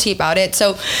so guilty about it.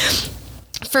 So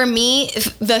for me,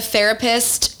 the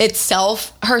therapist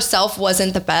herself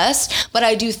wasn't the best, but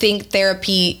I do think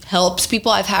therapy helps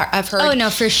people. I've heard. Oh no,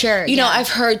 for sure. I've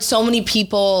heard so many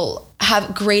people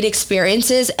have great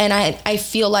experiences, and I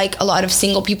feel like a lot of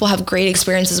single people have great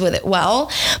experiences with it.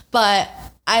 But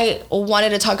I wanted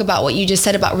to talk about what you just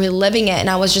said about reliving it. And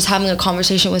I was just having a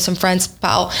conversation with some friends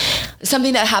about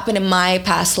something that happened in my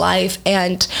past life.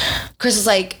 And Chris was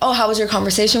like, oh, how was your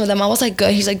conversation with them? I was like,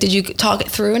 good. He's like, did you talk it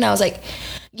through? And I was like,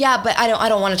 yeah, but I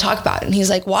don't want to talk about it. And he's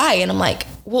like, why? And I'm like,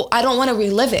 well, I don't want to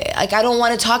relive it. Like, I don't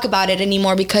want to talk about it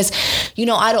anymore because,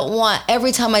 I don't want,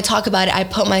 every time I talk about it, I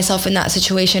put myself in that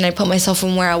situation. I put myself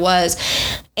in where I was,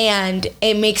 and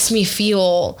it makes me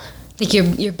feel like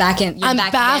you're back in. I'm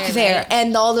back there, right?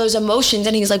 And all those emotions.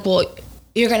 And he's like, well,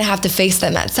 you're going to have to face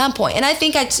them at some point. And I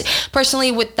think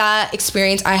personally with that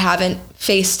experience, I haven't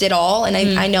faced it all. And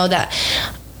I know that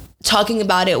talking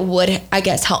about it would, I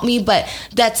guess, help me. But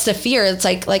that's the fear. It's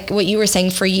like what you were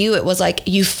saying for you, it was like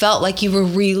you felt like you were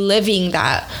reliving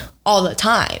that all the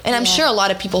time. And I'm sure a lot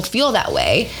of people feel that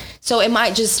way. So it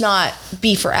might just not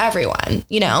be for everyone,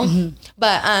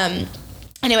 But,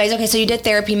 anyways, okay, so you did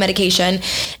therapy, medication,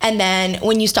 and then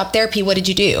when you stopped therapy, what did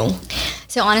you do?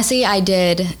 So honestly, I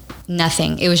did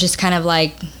nothing. It was just kind of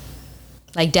like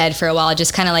dead for a while.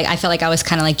 Just kind of like, I felt like I was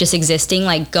kind of like just existing,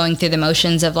 like going through the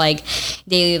motions of like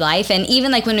daily life. And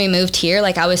even like when we moved here,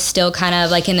 like I was still kind of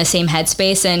like in the same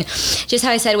headspace. And just how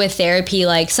I said with therapy,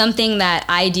 like something that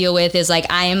I deal with is like,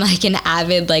 I am like an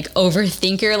avid like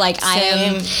overthinker. Like I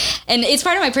am, and it's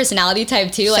part of my personality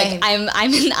type too. Like I'm an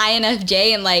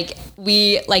INFJ, and like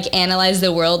we like analyze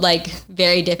the world like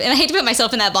very different. And I hate to put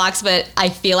myself in that box, but I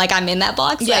feel like I'm in that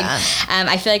box. Yeah. Like,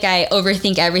 I feel like I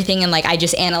overthink everything and like I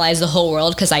just analyze the whole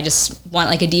world because I just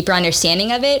want like a deeper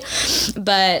understanding of it.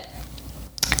 But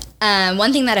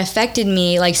one thing that affected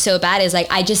me like so bad is like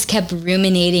I just kept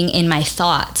ruminating in my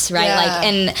thoughts, right? Yeah. Like,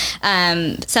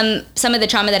 and some of the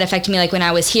trauma that affected me like when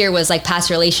I was here was like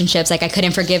past relationships. Like I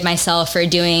couldn't forgive myself for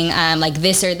doing like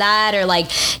this or that or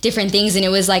like different things, and it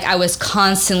was like I was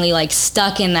constantly like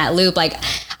stuck in that loop. Like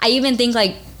I even think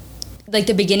like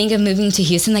the beginning of moving to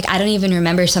Houston, like I don't even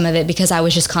remember some of it because I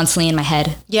was just constantly in my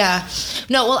head. Yeah.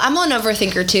 No, well, I'm an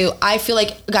overthinker too. I feel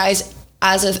like, guys,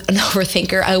 as an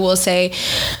overthinker, I will say,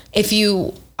 if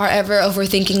you are ever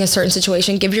overthinking a certain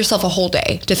situation, give yourself a whole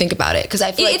day to think about it. Because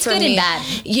I feel like it's for good me, and bad.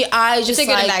 Yeah, I just it's a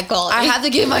good and bad quality. I have to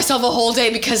give myself a whole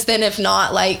day, because then if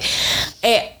not, like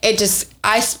it just,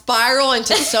 I spiral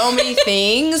into so many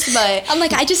things. But I'm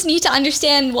like, I just need to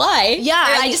understand why. Yeah,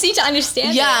 I just need to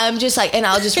understand. Yeah, it. I'm just like, and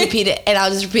I'll just repeat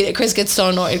it. Chris gets so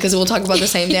annoyed because we'll talk about the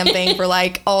same damn thing for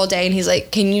like all day, and he's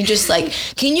like, can you just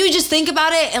think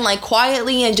about it and like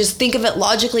quietly and just think of it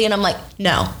logically? And I'm like,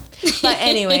 no. But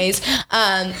anyways,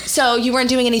 so you weren't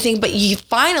doing anything, but you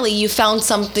found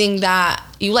something that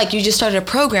you like. You just started a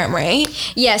program, right?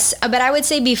 Yes, but I would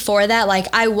say before that, like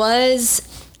I would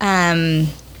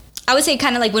say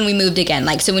kind of like when we moved again,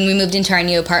 like, so when we moved into our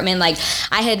new apartment, like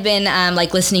I had been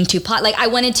like listening to like I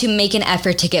wanted to make an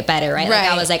effort to get better, right? Like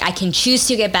I was like, I can choose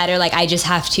to get better. Like I just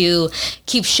have to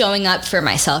keep showing up for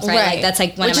myself, right? Like that's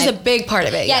like which is a big part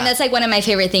of it. Yeah, and that's like one of my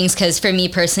favorite things, because for me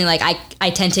personally, like I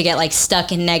tend to get like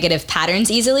stuck in negative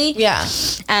patterns easily. Yeah.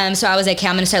 So I was like, okay,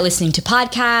 I'm gonna start listening to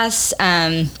podcasts.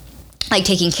 Like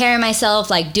taking care of myself,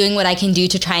 like doing what I can do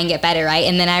to try and get better, right?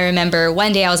 And then I remember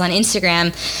one day I was on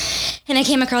Instagram and I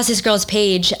came across this girl's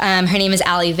page. Her name is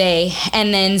Allie Vay.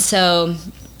 And then so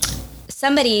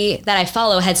somebody that I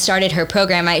follow had started her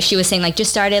program, right? She was saying like,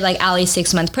 just started like Allie's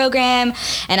 6-month program,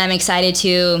 and I'm excited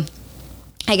to,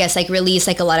 I guess, like release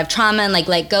like a lot of trauma and like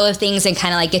let go of things and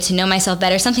kind of like get to know myself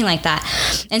better, something like that.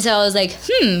 And so I was like,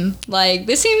 like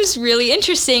this seems really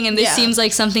interesting, and this seems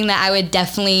like something that I would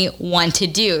definitely want to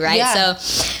do, right? Yeah.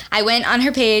 So I went on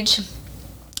her page.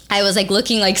 I was like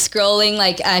looking, like scrolling,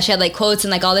 like she had like quotes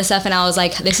and like all this stuff, and I was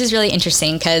like, this is really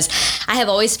interesting, because I have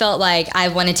always felt like I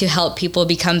wanted to help people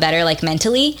become better, like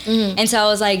mentally. And so I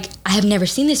was like, I have never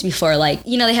seen this before. Like,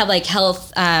 you know, they have like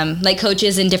health like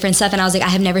coaches and different stuff, and I was like, I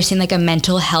have never seen like a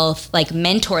mental health like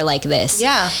mentor like this.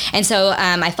 Yeah. And so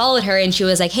I followed her, and she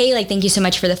was like, hey, like thank you so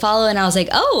much for the follow. And I was like,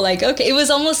 oh, like okay. It was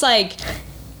almost like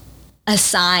a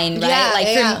sign, right? Yeah,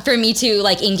 like for me to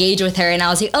like engage with her. And I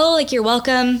was like, oh, like you're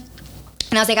welcome.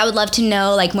 And I was like, I would love to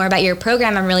know like more about your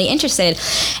program. I'm really interested.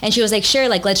 And she was like, sure,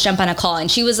 like let's jump on a call. And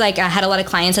she was like, I had a lot of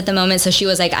clients at the moment, so she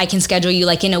was like, I can schedule you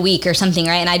like in a week or something,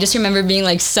 right? And I just remember being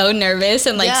like so nervous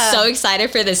and like so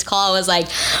excited for this call. I was like,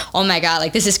 oh my God,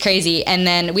 like this is crazy. And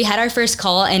then we had our first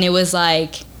call, and it was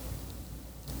like,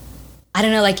 I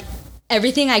don't know, like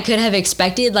everything I could have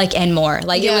expected, like, and more.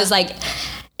 Like it was like,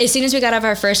 as soon as we got off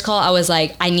our first call, I was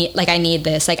like, I need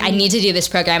this. Like I need to do this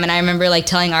program. And I remember like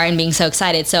telling Art and being so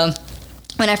excited. So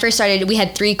when I first started, we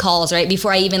had 3 calls, right,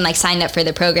 before I even like signed up for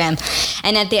the program.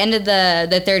 And at the end of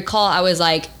the third call, I was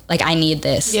like I need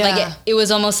this. Yeah. Like it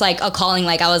was almost like a calling.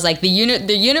 Like I was like, the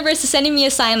universe is sending me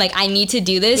a sign. Like I need to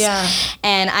do this. Yeah.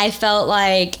 And I felt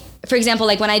like, for example,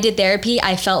 like when I did therapy,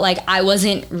 I felt like I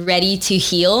wasn't ready to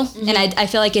heal. And I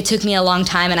feel like it took me a long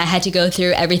time, and I had to go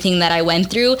through everything that I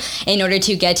went through in order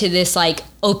to get to this like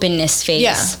openness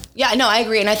phase. Yeah, no, I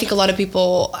agree. And I think a lot of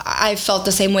people, I felt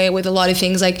the same way with a lot of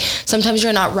things. Like sometimes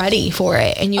you're not ready for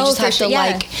it, and you just have to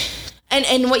like,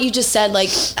 and what you just said, like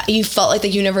you felt like the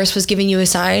universe was giving you a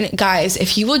sign. Guys,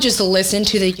 if you will just listen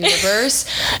to the universe,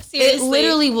 it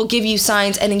literally will give you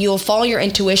signs, and then you'll follow your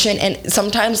intuition. And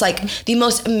sometimes like the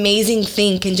most amazing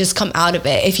thing can just come out of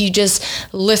it if you just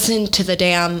listen to the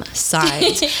damn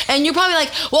signs. And you're probably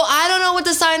like, well, I don't know what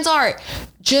the signs are.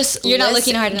 Just you're not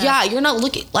looking hard enough. Yeah, you're not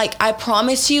looking. Like I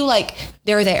promise you, like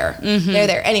they're there. They're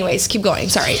there. Anyways, keep going.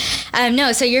 Sorry.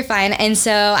 No, so you're fine. And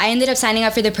so I ended up signing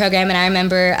up for the program, and I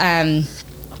remember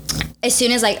as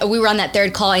soon as like we were on that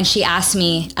third call, and she asked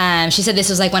me, she said this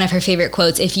was like one of her favorite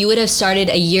quotes: if you would have started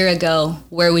a year ago,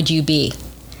 where would you be?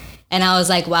 And I was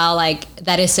like, wow, like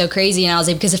that is so crazy. And I was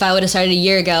like, because if I would have started a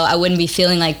year ago, I wouldn't be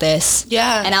feeling like this.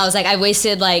 Yeah. And I was like, I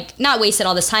wasted like, not wasted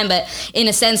all this time, but in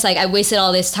a sense, like I wasted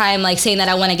all this time, like saying that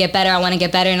I want to get better.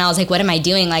 And I was like, what am I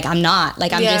doing? Like, I'm not,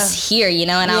 like, I'm just here, you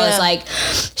know? And I was like,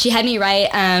 she had me write,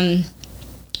 a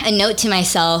note to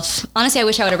myself. Honestly, I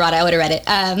wish I would have read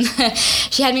it.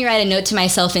 She had me write a note to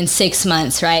myself in 6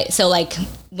 months, right? So like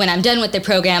when I'm done with the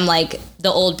program, like the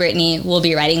old Brittney will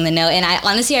be writing the note. And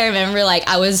I remember like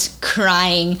I was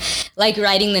crying, like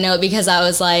writing the note, because I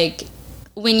was like,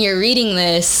 when you're reading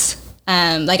this,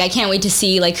 like I can't wait to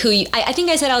see like who you, I think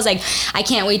I said, I was like, I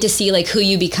can't wait to see like who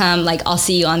you become. Like I'll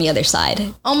see you on the other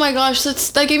side. Oh my gosh,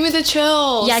 that gave me the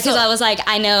chills. Yeah, because I was like,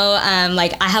 I know,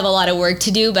 like I have a lot of work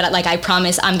to do, but like I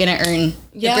promise I'm gonna earn.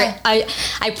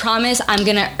 I promise I'm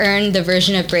gonna earn the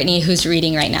version of Brittney who's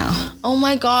reading right now. Oh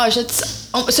my gosh,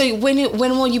 so when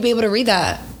will you be able to read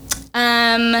that?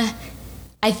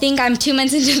 I think I'm 2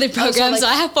 months into the program, so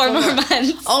I have 4 more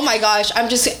months. Oh my gosh,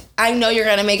 I know you're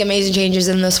gonna make amazing changes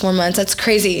in those 4 months. That's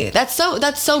crazy. That's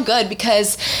so good,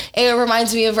 because it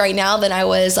reminds me of right now that I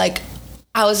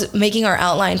was making our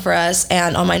outline for us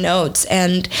and on my notes,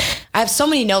 and I have so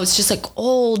many notes, just like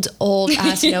old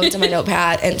ass notes in my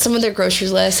notepad, and some of their grocery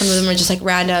lists, some of them are just like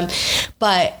random,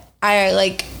 but I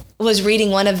like was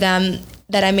reading one of them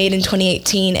that I made in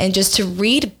 2018, and just to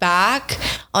read back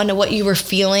onto what you were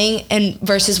feeling and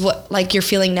versus what like you're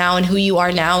feeling now and who you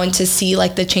are now, and to see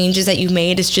like the changes that you've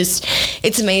made, it's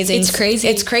amazing.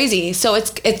 It's crazy. So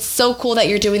it's so cool that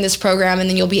you're doing this program, and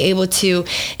then you'll be able to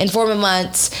in 4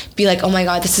 months be like, oh my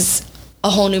God, this is a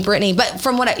whole new Brittney. But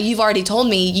from what you've already told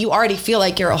me, you already feel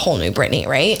like you're a whole new Brittney,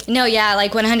 right? No, yeah,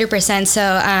 like 100%.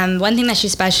 So one thing that she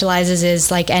specializes is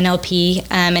like NLP,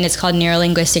 and it's called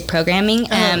neuro-linguistic programming.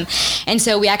 And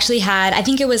so we actually had, I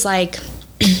think it was like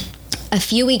a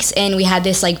few weeks in, we had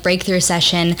this like breakthrough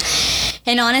session.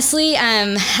 And honestly,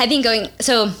 I think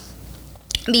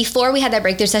before we had that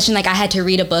breakthrough session, like I had to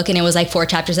read a book, and it was like 4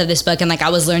 chapters of this book, and like I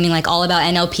was learning like all about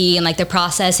NLP and like the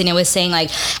process, and it was saying like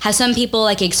how some people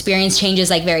like experience changes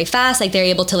like very fast, like they're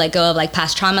able to let go of like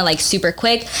past trauma like super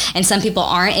quick, and some people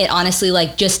aren't. It honestly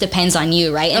like just depends on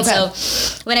you, right? And so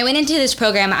when I went into this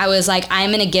program, I was like,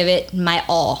 I'm gonna give it my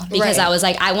all, because I was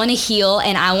like, I want to heal,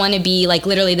 and I want to be like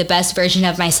literally the best version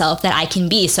of myself that I can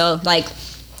be. So like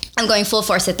I'm going full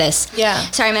force at this. Yeah.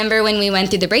 So I remember when we went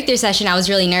through the breakthrough session, I was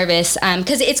really nervous,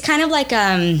 because it's kind of like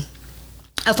a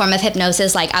form of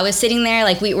hypnosis. Like I was sitting there,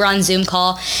 like we were on Zoom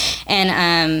call,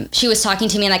 and she was talking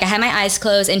to me, and like I had my eyes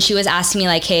closed, and she was asking me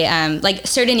like, hey, like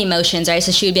certain emotions, right?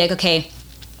 So she would be like, okay,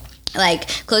 like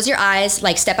close your eyes,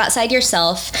 like step outside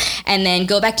yourself, and then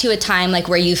go back to a time like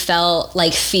where you felt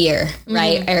like fear,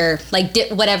 right? Or like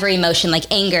whatever emotion, like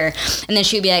anger. And then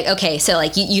she would be like, okay, so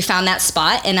like you found that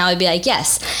spot. And I would be like,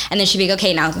 yes. And then she'd be like,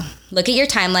 okay, now look at your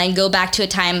timeline, go back to a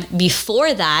time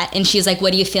before that. And she's like,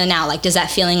 what do you feel now? Like, does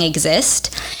that feeling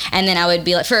exist? And then I would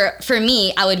be like, for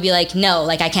me, I would be like, no,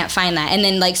 like I can't find that. And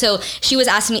then like, so she was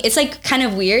asking me, it's like kind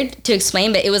of weird to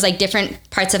explain, but it was like different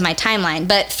parts of my timeline.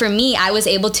 But for me, I was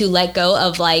able to let go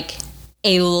of like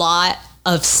a lot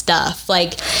of stuff.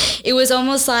 Like it was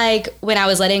almost like when I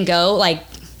was letting go, like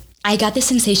I got this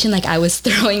sensation like I was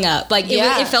throwing up. Like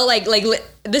it felt like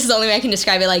this is the only way I can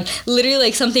describe it. Like literally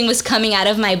like something was coming out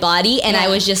of my body, and I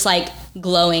was just like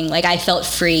glowing. Like I felt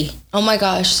free. Oh my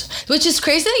gosh. Which is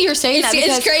crazy that you're saying that.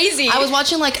 It's crazy. I was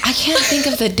watching like, I can't think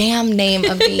of the damn name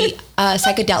of the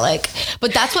psychedelic,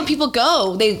 but that's when people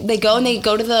go. They go and they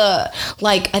go to the,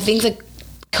 like, I think the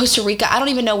Costa Rica, I don't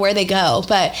even know where they go,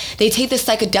 but they take this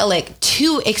psychedelic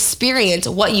to experience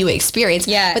what you experience.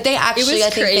 Yeah. But they actually, I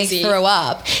think they throw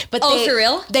up. But for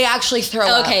real? They actually throw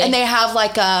up. And they have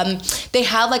like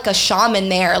a shaman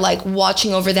there, like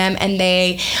watching over them, and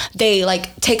they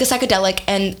like take a psychedelic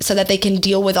and so that they can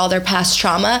deal with all their past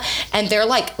trauma, and they're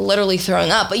like literally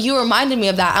throwing up. But you reminded me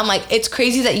of that. I'm like, it's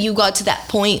crazy that you got to that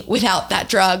point without that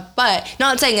drug, but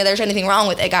not saying that there's anything wrong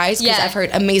with it, guys, because I've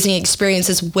heard amazing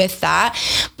experiences with that.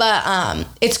 But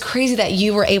it's crazy that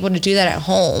you were able to do that at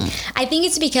home. I think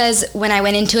it's because when I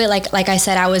went into it, like I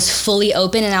said, I was fully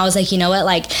open, and I was like, you know what,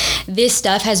 like this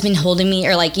stuff has been holding me,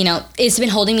 or like, you know, it's been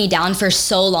holding me down for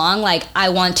so long. Like I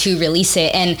want to release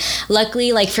it. And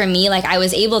luckily, like for me, like I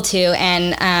was able to.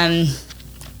 And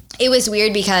it was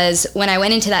weird because when I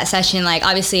went into that session, like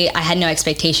obviously I had no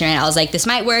expectation, right? I was like, this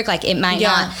might work, like it might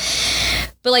not.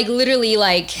 But like literally,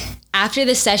 like after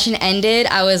the session ended,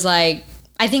 I was like,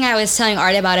 I think I was telling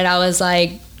Art about it. I was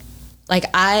like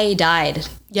I died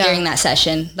during that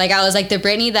session. Like I was like, the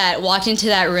Brittney that walked into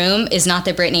that room is not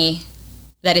the Brittney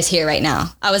that is here right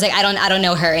now. I was like, I don't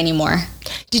know her anymore.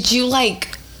 Did you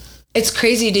like, it's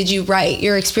crazy, did you write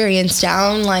your experience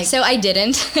down? Like, so I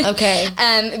didn't. Okay.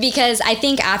 Because I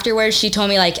think afterwards she told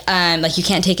me like you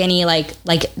can't take any like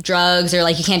drugs, or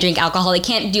like you can't drink alcohol. You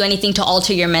can't do anything to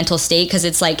alter your mental state, because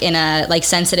it's like in a like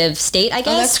sensitive state, I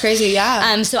guess. Oh, that's crazy.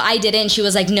 Yeah. So I didn't. She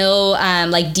was like, no,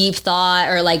 like deep thought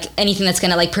or like anything that's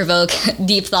gonna like provoke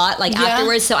deep thought like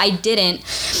afterwards. So I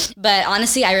didn't. But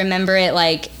honestly, I remember it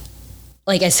like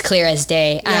as clear as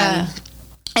day.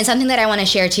 And something that I want to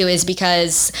share too is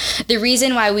because the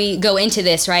reason why we go into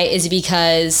this, right, is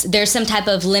because there's some type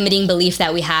of limiting belief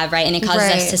that we have, right? And it causes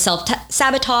us to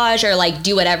self-sabotage or like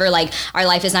do whatever, like our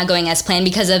life is not going as planned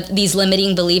because of these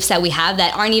limiting beliefs that we have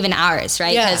that aren't even ours,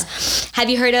 right? Because have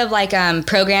you heard of like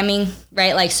programming,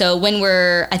 right? Like, so when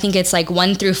I think it's like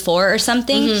 1 through 4 or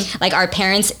something, like our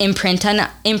parents imprint on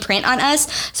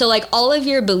us. So like all of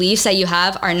your beliefs that you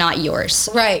have are not yours.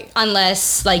 Right.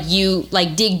 Unless like you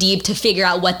like dig deep to figure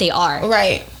out what they are.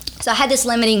 Right. So I had this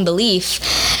limiting belief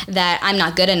that I'm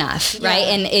not good enough, right?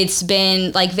 And it's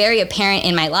been like very apparent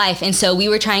in my life. And so we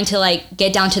were trying to like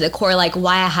get down to the core, like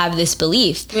why I have this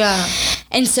belief. Yeah.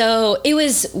 And so it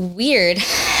was weird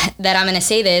that I'm going to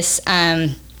say this.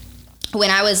 When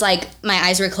I was like, my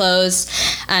eyes were closed,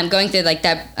 going through like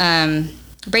that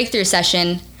breakthrough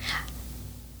session,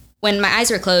 when my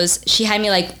eyes were closed, she had me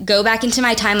like go back into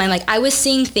my timeline. Like I was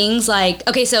seeing things like,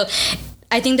 okay, so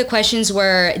I think the questions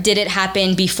were, did it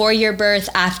happen before your birth,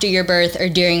 after your birth, or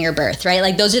during your birth, right?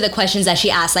 Like those are the questions that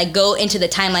she asked, like go into the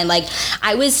timeline. Like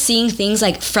I was seeing things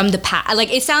like from the past,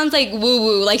 like it sounds like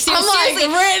woo-woo, like seriously.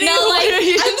 I'm like, no, like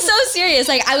I'm so serious.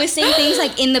 Like I was seeing things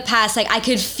like in the past, like I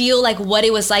could feel like what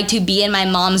it was like to be in my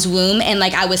mom's womb and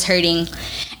like I was hurting.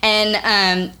 And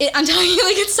I'm telling you,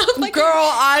 like it's so fucking... Girl,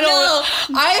 I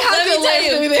have to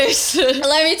live through this.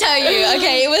 Let me tell you.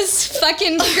 Okay, it was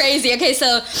fucking crazy. Okay,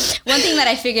 so one thing that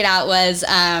I figured out was,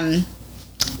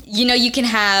 you know, you can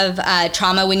have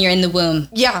trauma when you're in the womb.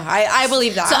 Yeah, I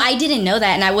believe that. So I didn't know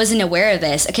that, and I wasn't aware of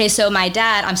this. Okay, so my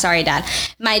dad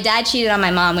cheated on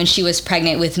my mom when she was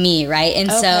pregnant with me, right?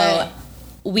 And so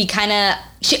we kind of...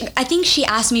 I think she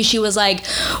asked me, she was like,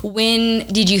 when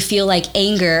did you feel like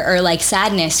anger or like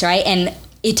sadness, right? And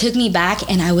it took me back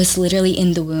and I was literally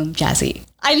in the womb, Jazzy.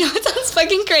 I know it sounds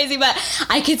fucking crazy, but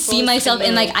I could see myself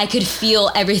and like I could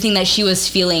feel everything that she was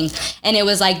feeling. And it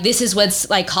was like, this is what's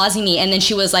like causing me. And then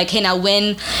she was like, hey,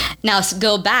 now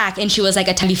go back. And she was like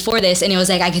a time before this. And it was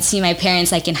like, I could see my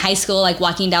parents like in high school, like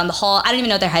walking down the hall. I don't even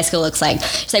know what their high school looks like.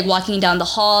 It's like walking down the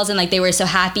halls and like they were so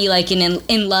happy, like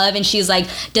in love. And she's like,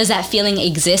 does that feeling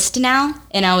exist now?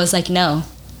 And I was like, no.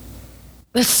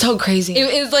 That's so crazy.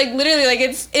 It's like literally like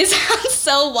it sounds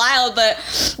so wild, but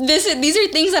these are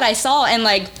things that I saw, and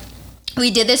like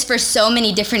we did this for so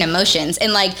many different emotions,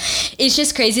 and like it's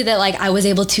just crazy that like I was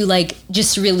able to like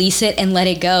just release it and let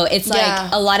it go. It's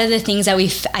like a lot of the things that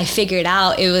I figured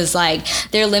out, it was like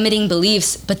they're limiting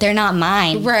beliefs, but they're not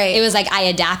mine. Right. It was like I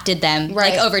adapted them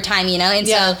like over time, you know, and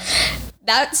so.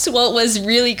 That's what was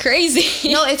really crazy.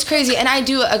 No, it's crazy. And I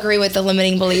do agree with the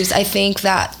limiting beliefs. I think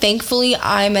that thankfully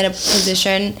I'm in a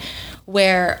position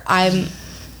where I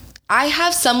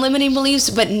have some limiting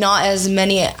beliefs, but not as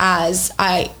many as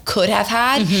I could have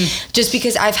had, just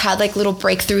because I've had like little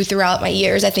breakthrough throughout my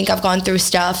years. I think I've gone through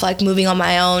stuff like moving on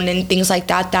my own and things like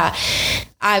that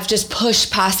I've just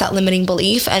pushed past that limiting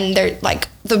belief. And they're like,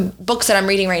 the books that I'm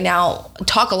reading right now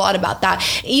talk a lot about that.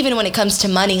 Even when it comes to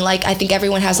money, like I think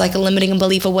everyone has like a limiting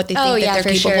belief of what they think that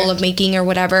they're capable of making or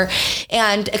whatever.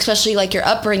 And especially like your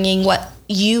upbringing, what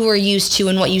you were used to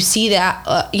and what you see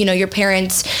that, you know, your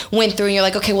parents went through, and you're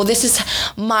like, okay, well, this is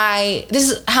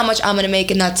how much I'm going to make,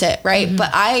 and that's it. Right. But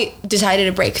I decided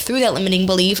to break through that limiting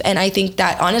belief. And I think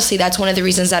that honestly, that's one of the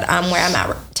reasons that I'm where I'm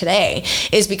at today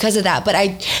is because of that. But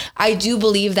I do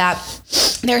believe that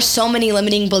there's so many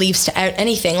limiting beliefs to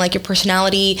anything, like your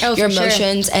personality, your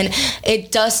emotions, and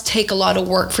it does take a lot of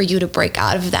work for you to break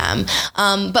out of them.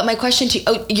 But my question to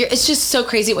you, it's just so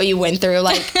crazy what you went through.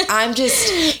 Like, I'm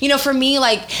just, you know, for me,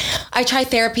 like I tried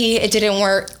therapy, it didn't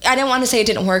work. I didn't want to say it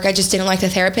didn't work. I just didn't like the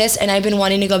therapist, and I've been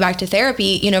wanting to go back to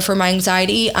therapy, you know, for my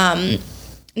anxiety.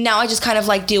 Now I just kind of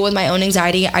like deal with my own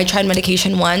anxiety. I tried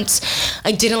medication once.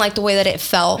 I didn't like the way that it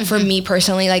felt for me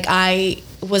personally. Like I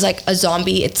was like a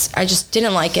zombie. I just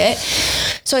didn't like it.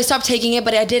 So I stopped taking it,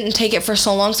 but I didn't take it for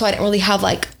so long, so I didn't really have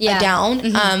like a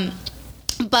down.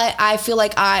 But I feel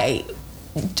like I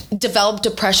developed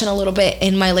depression a little bit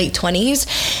in my late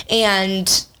 20s,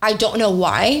 and I don't know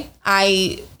why.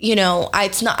 I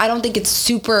don't think it's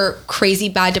super crazy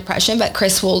bad depression, but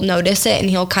Chris will notice it and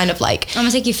he'll kind of like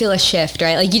almost like you feel a shift,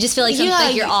 right? Like you just feel like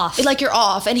like you're off. Like you're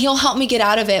off, and he'll help me get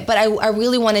out of it. But I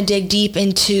really want to dig deep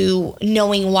into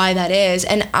knowing why that is.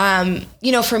 And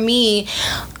you know, for me,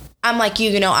 I'm like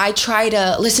you know, I try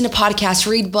to listen to podcasts,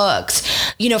 read books,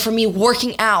 you know, for me,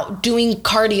 working out, doing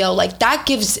cardio, like that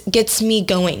gets me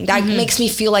going. That makes me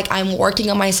feel like I'm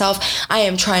working on myself. I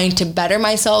am trying to better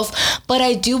myself. But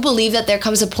I do believe that there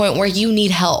comes a point where you need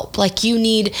help. Like you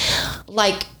need,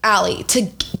 like Allie,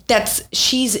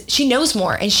 she knows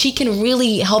more, and she can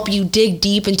really help you dig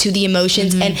deep into the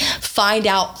emotions and find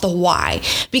out the why.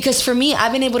 Because for me,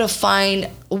 I've been able to find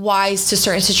whys to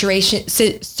certain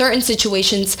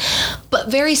situations, but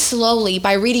very slowly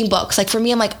by reading books. Like for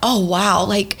me, I'm like, oh wow,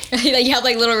 like like you have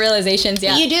like little realizations.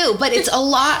 Yeah, you do, but it's a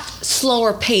lot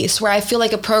slower pace, where I feel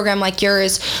like a program like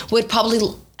yours would probably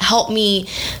help me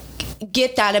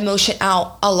get that emotion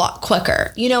out a lot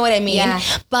quicker. You know what I mean? Yeah.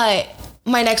 But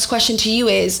my next question to you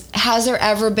is, has there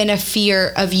ever been a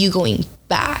fear of you going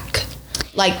back?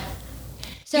 Like,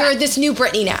 so you're this new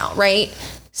Brittney now, right?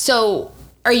 So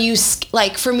are you,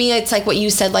 like, for me, it's like what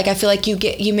you said, like, I feel like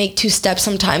you make 2 steps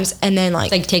sometimes, and then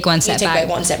like take one step back.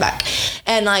 One step back.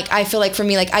 And like, I feel like for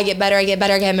me, like, I get better, I get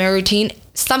my routine.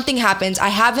 Something happens. I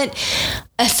haven't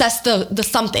assessed the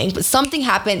something, but something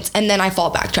happens, and then I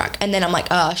fall backtrack, and then I'm like,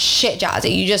 oh shit,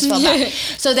 Jazzy, you just fell back.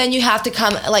 So then you have to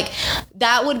come, like,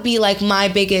 that would be like my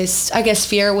biggest, I guess,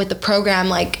 fear with the program.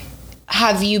 Like,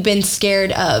 have you been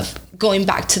scared of going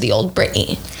back to the old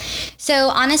Brittney? So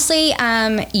honestly,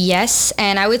 yes.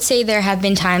 And I would say there have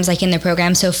been times like in the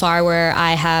program so far where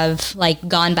I have like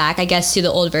gone back, I guess, to the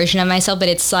old version of myself, but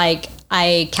it's like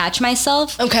I catch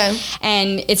myself. Okay.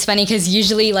 And it's funny because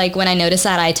usually like when I notice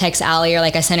that, I text Allie or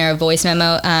like I send her a voice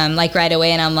memo like right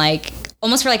away, and I'm like,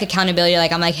 almost for like accountability,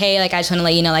 like I'm like, hey, like I just want to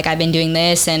let you know, like I've been doing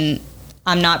this and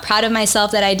I'm not proud of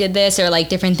myself that I did this, or like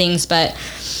different things. But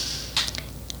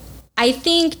I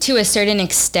think to a certain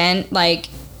extent, like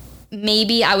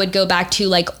maybe I would go back to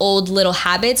like old little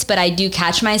habits, but I do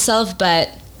catch myself. But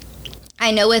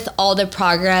I know with all the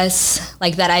progress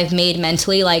like that I've made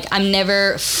mentally, like I'm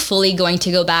never fully going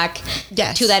to go back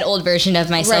to that old version of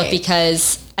myself, right?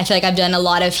 Because I feel like I've done a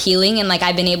lot of healing, and like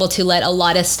I've been able to let a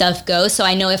lot of stuff go. So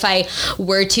I know if I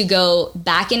were to go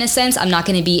back in a sense, I'm not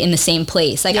going to be in the same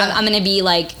place. Like I'm going to be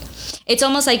like, it's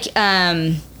almost like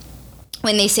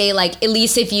when they say like, at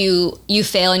least if you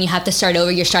fail and you have to start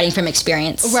over, you're starting from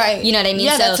experience. Right. You know what I mean?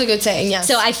 Yeah, so, that's a good saying, yes.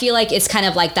 So I feel like it's kind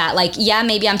of like that. Like, yeah,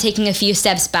 maybe I'm taking a few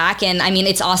steps back, and I mean,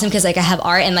 it's awesome because like I have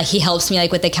Art, and like he helps me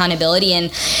like with accountability,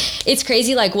 and it's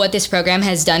crazy like what this program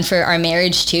has done for our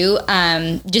marriage too.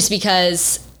 Just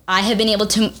because I have been able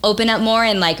to open up more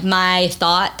and like my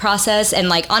thought process, and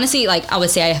like honestly, like I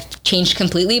would say I have changed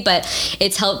completely, but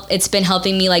it's been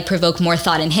helping me like provoke more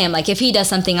thought in him. Like if he does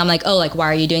something, I'm like, oh, like why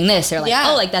are you doing this? Or like,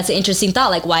 oh, like that's an interesting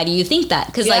thought. Like why do you think that?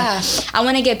 Because like I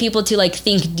want to get people to like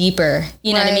think deeper.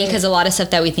 You know what I mean? Because a lot of stuff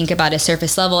that we think about is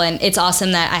surface level, and it's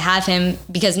awesome that I have him,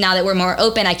 because now that we're more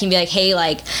open, I can be like, hey,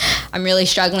 like I'm really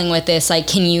struggling with this. Like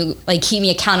can you like keep me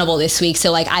accountable this week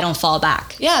so like I don't fall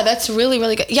back? Yeah, that's really,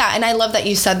 really good. Yeah, and I love that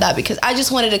you said that, because I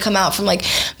just wanted to come out from like,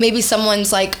 maybe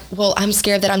someone's like, well, I'm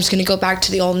scared that I'm just going to go back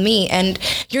to the old me, and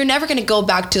you're never going to go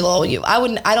back to the old you.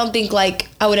 I don't think like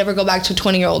I would ever go back to a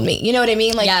 20-year-old me. You know what I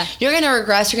mean? Like you're going to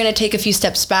regress, you're going to take a few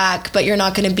steps back, but you're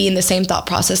not going to be in the same thought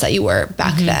process that you were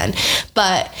back then.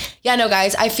 But yeah, no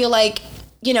guys, I feel like,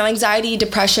 you know, anxiety,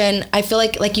 depression, I feel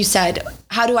like you said,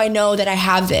 how do I know that I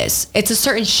have this? It's a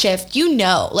certain shift, you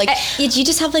know, like you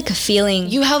just have like a feeling.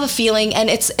 You have a feeling, and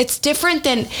it's different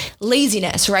than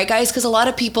laziness, right guys? Because a lot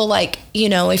of people, like, you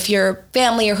know, if your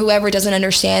family or whoever doesn't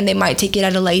understand, they might take it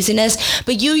out of laziness,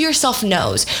 but you yourself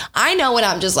knows. I know when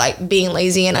I'm just like being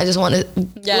lazy and I just want to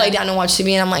lay down and watch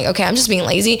TV, and I'm like, okay, I'm just being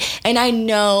lazy. And I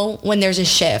know when there's a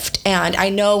shift, and I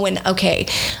know when, okay,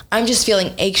 I'm just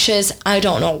feeling anxious, I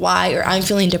don't know why, or I'm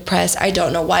feeling depressed, I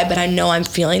don't know why, but I know I'm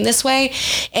feeling this way.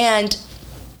 And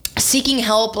seeking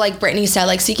help, like Brittney said,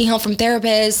 like seeking help from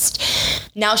therapists.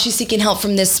 Now she's seeking help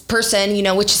from this person, you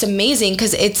know, which is amazing,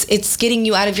 because it's getting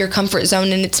you out of your comfort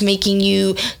zone, and it's making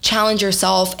you challenge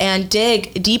yourself and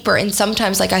dig deeper. And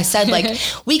sometimes, like I said, like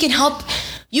we can help.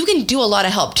 You can do a lot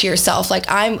of help to yourself. Like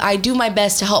I do my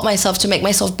best to help myself, to make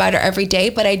myself better every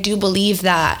day. But I do believe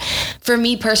that for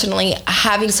me personally,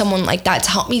 having someone like that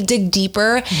to help me dig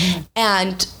deeper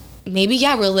and maybe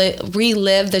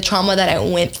relive the trauma that I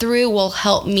went through will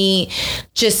help me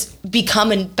just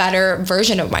become a better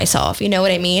version of myself. You know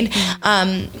what I mean?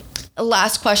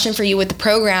 Last question for you with the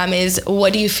program is,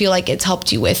 what do you feel like it's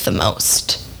helped you with the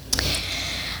most?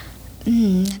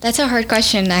 That's a hard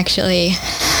question, actually.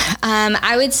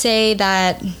 I would say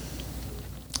that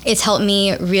it's helped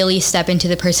me really step into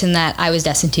the person that I was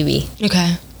destined to be.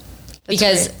 Okay.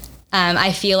 Because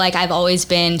I feel like I've always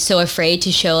been so afraid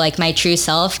to show like my true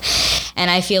self, and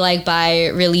I feel like by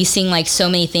releasing like so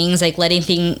many things, like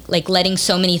letting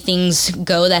so many things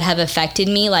go that have affected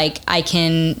me, like I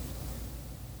can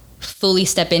fully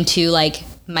step into like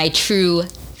my true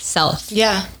self.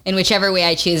 Yeah. In whichever way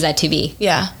I choose that to be.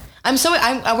 Yeah.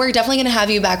 We're definitely going to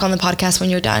have you back on the podcast when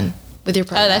you're done. with your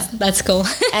program. Oh, that's cool.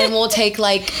 And we'll take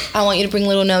like, I want you to bring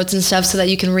little notes and stuff so that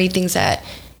you can read things that,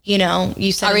 you know,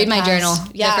 you said. I'll read my journal.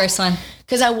 Yeah. The first one.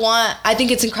 Because I think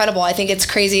it's incredible. I think it's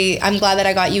crazy. I'm glad that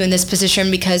I got you in this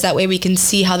position because that way we can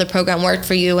see how the program worked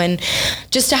for you and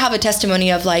just to have a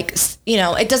testimony of like, you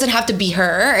know, it doesn't have to be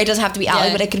her. It doesn't have to be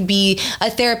Allie, but it could be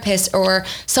a therapist or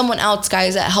someone else,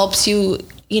 guys, that helps you,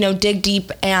 you know, dig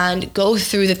deep and go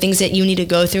through the things that you need to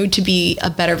go through to be a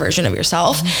better version of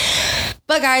yourself. Mm-hmm.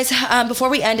 But guys, before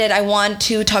we end it, I want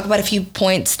to talk about a few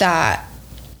points that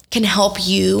can help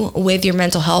you with your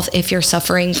mental health if you're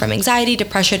suffering from anxiety,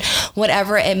 depression,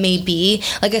 whatever it may be.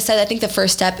 Like I said, I think the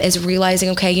first step is realizing,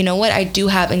 okay, you know what? I do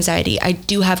have anxiety. I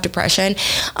do have depression.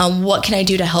 What can I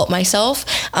do to help myself?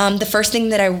 The first thing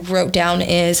that I wrote down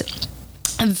is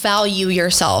value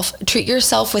yourself. Treat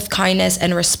yourself with kindness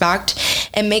and respect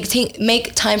and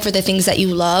make time for the things that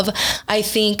you love. I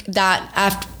think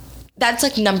that that's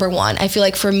like number one. I feel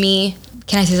like for me,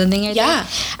 can I say something here? Yeah.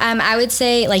 I would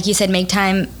say, like you said, make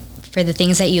time for the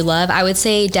things that you love. I would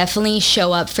say definitely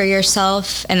show up for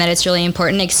yourself and that it's really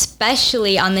important,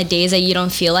 especially on the days that you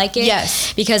don't feel like it.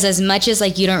 Yes. Because as much as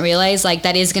like you don't realize, like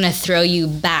that is going to throw you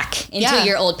back into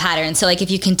your old pattern. So like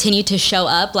if you continue to show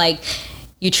up, like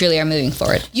you truly are moving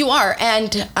forward. You are.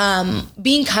 And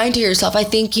being kind to yourself, I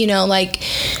think, you know, like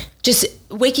just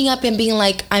waking up and being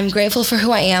like, I'm grateful for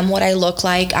who I am, what I look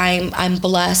like, I'm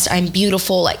blessed, I'm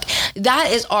beautiful. Like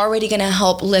that is already going to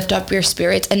help lift up your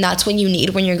spirits. And that's when you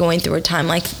need when you're going through a time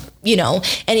like, you know,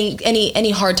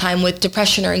 any hard time with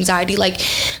depression or anxiety, like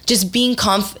just being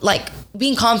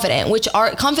confident, which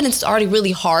confidence is already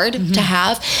really hard to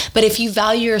have. But if you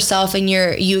value yourself and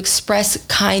you express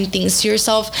kind things to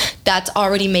yourself, that's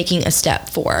already making a step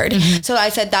forward. So I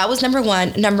said that was number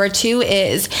one. Number two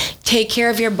is take care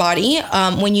of your body.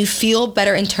 When you feel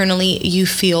better internally, you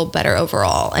feel better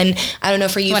overall. And I don't know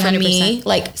for you, 100%. For me,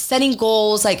 like setting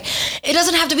goals, like it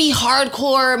doesn't have to be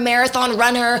hardcore marathon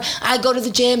runner. I go to the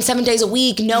gym 7 days a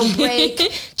week, no break,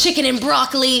 chicken and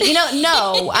broccoli, you know,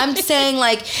 no, I'm saying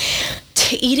like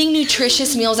eating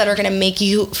nutritious meals that are going to make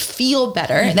you feel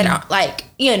better, that are like,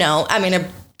 you know, I mean,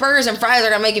 burgers and fries are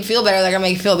going to make you feel better. They're going to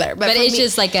make you feel better. But it's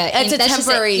just like it's a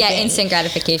temporary thing. Instant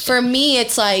gratification. For me,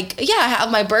 it's like, yeah, I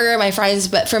have my burger, my fries,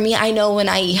 but for me, I know when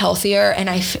I eat healthier and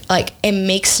like it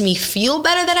makes me feel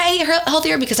better that I eat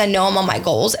healthier because I know I'm on my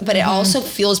goals, but it also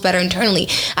feels better internally.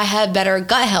 I have better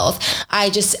gut health. I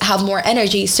just have more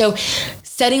energy. So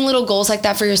setting little goals like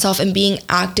that for yourself and being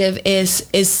active is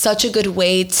such a good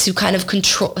way to kind of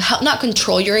not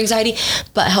control your anxiety,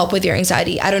 but help with your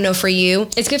anxiety. I don't know for you.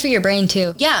 It's good for your brain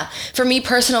too. Yeah. For me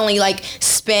personally, like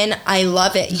spin, I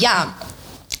love it. Yeah.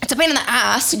 It's a pain in the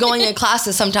ass going to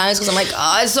classes sometimes because I'm like,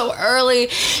 oh, it's so early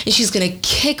and she's going to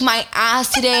kick my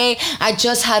ass today. I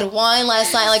just had wine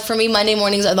last night. Like for me, Monday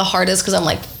mornings are the hardest because I'm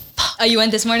like, oh, you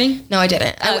went this morning? No, I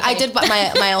didn't. Okay. I did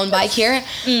my own bike here,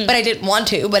 but I didn't want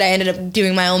to, but I ended up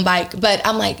doing my own bike. But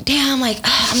I'm like, damn, like,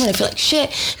 I'm going to feel like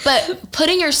shit. But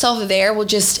putting yourself there will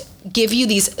just give you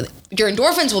your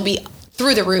endorphins will be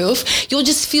through the roof. You'll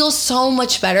just feel so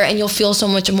much better and you'll feel so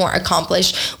much more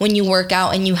accomplished when you work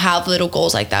out and you have little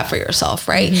goals like that for yourself,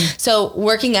 right? So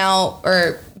working out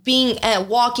or being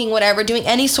walking, whatever, doing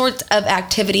any sort of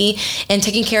activity and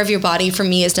taking care of your body for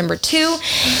me is number two.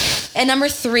 And number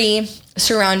three,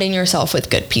 surrounding yourself with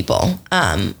good people.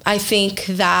 I think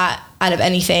that out of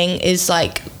anything is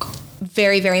like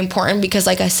very, very important because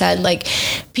like I said, like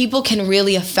people can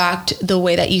really affect the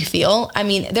way that you feel. I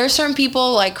mean, there's certain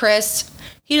people like Chris,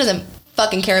 he doesn't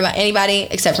fucking care about anybody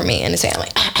except for me and his family.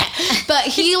 But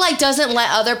he like doesn't let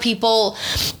other people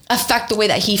affect the way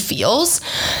that he feels.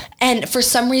 And for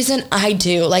some reason I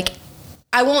do. Like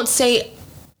I won't say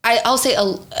I'll say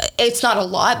it's not a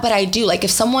lot, but I do. Like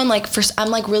if someone like I'm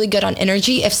like really good on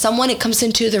energy. If someone comes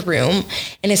into the room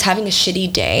and is having a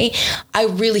shitty day, I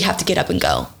really have to get up and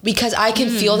go because I can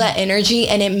feel that energy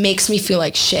and it makes me feel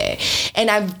like shit. And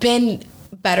I've been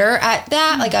better at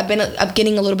that. Like I'm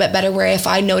getting a little bit better where if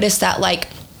I notice that like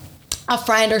a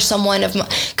friend or someone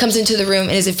comes into the room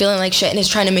and is feeling like shit and is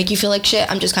trying to make you feel like shit,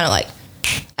 I'm just kind of like,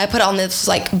 I put on this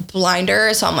like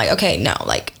blinder. So I'm like, okay, no,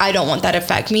 like I don't want that to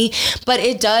affect me. But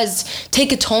it does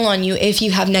take a toll on you if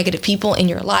you have negative people in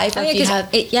your life. Or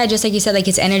just like you said, like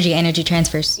it's energy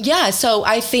transfers. Yeah. So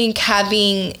I think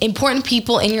having important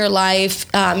people in your life,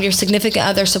 your significant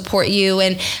other support you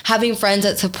and having friends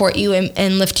that support you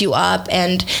and lift you up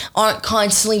and aren't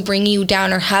constantly bringing you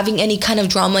down or having any kind of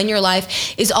drama in your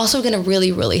life is also going to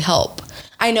really, really help.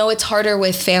 I know it's harder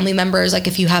with family members, like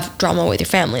if you have drama with your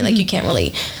family, like you can't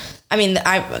really, I mean,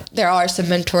 there are some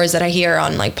mentors that I hear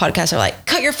on like podcasts are like,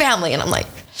 cut your family. And I'm like,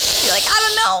 you're like, I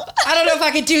don't know. I don't know if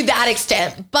I could do that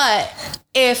extent, but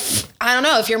if, I don't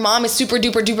know, if your mom is super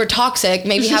duper duper toxic,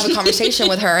 maybe have a conversation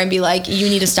with her and be like, you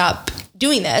need to stop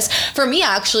doing this. For me,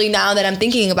 actually, now that I'm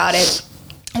thinking about it,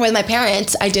 with my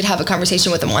parents, I did have a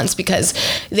conversation with them once because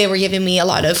they were giving me a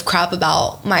lot of crap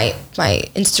about my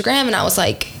Instagram, and I was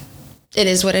like, it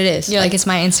is what it is. You're like, it's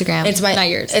my Instagram. It's not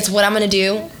yours. It's what I'm going to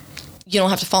do. You don't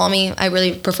have to follow me. I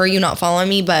really prefer you not following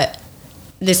me, but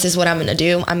this is what I'm going to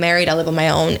do. I'm married. I live on my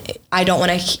own. I don't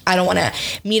want to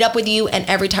meet up with you. And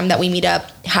every time that we meet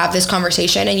up, have this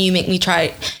conversation and you make me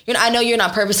try, I know you're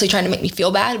not purposely trying to make me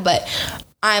feel bad, but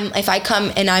if I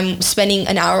come and I'm spending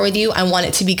an hour with you, I want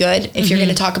it to be good. If you're going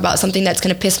to talk about something that's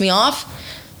going to piss me off,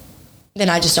 then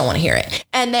I just don't want to hear it.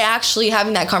 And they actually,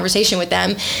 having that conversation with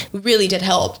them really did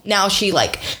help. Now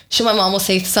my mom will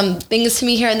say some things to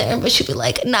me here and there, but she'll be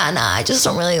like, nah, I just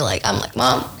don't really like, I'm like,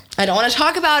 Mom, I don't want to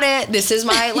talk about it. This is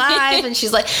my life. And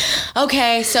she's like,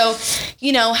 okay. So,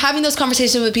 having those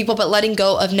conversations with people, but letting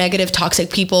go of negative,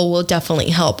 toxic people will definitely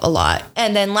help a lot.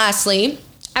 And then lastly,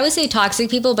 I would say toxic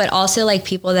people, but also like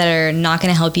people that are not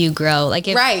going to help you grow.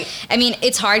 Right. I mean,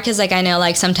 it's hard because I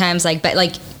know sometimes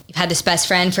but you've had this best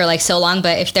friend for so long,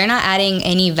 but if they're not adding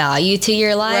any value to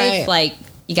your life, right,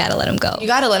 you got to let them go. You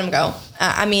got to let them go.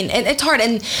 I mean, it's hard,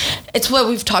 and it's what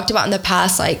we've talked about in the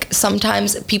past.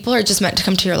 Sometimes people are just meant to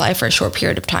come to your life for a short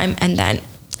period of time, and then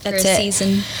that's it.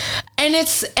 Season. And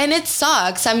it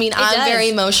sucks. I mean, I'm very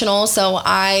emotional, so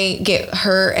I get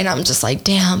hurt, and I'm just like,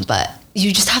 damn. But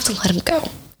you just have to let them go.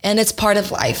 And it's part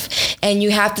of life. And you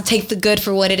have to take the good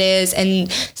for what it is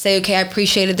and say, okay, I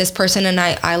appreciated this person and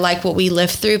I like what we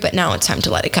lived through, but now it's time to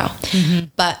let it go. Mm-hmm.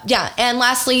 But yeah. And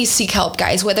lastly, seek help,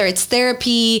 guys, whether it's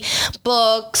therapy,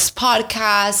 books,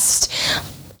 podcast,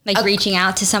 reaching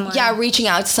out to someone. Yeah, reaching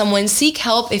out to someone. Seek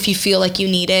help if you feel like you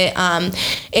need it.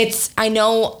 I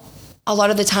know a lot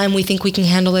of the time we think we can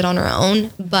handle it on our own,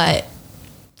 but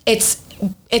it's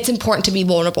important to be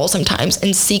vulnerable sometimes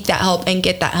and seek that help and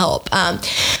get that help.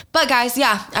 But guys,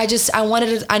 yeah,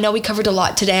 I know we covered a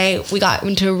lot today. We got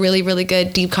into really, really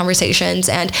good, deep conversations,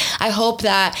 and I hope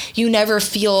that you never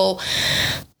feel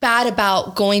bad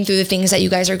about going through the things that you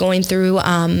guys are going through.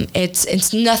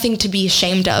 It's nothing to be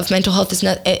ashamed of. Mental health is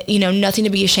nothing to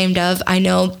be ashamed of. I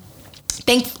know,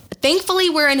 thankfully,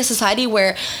 we're in a society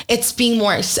where it's being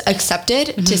more accepted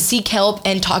to seek help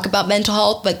and talk about mental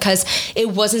health, because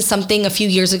it wasn't something a few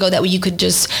years ago that you could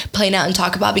just plain out and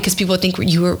talk about because people think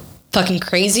you were fucking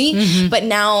crazy. But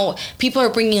now people are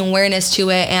bringing awareness to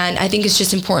it, and I think it's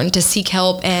just important to seek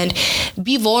help and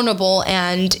be vulnerable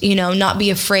and, not be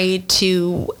afraid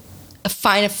to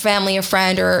find a family or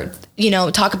friend or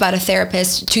talk about a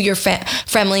therapist to your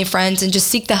family and friends, and just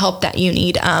seek the help that you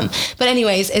need. But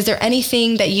anyways, is there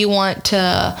anything that you want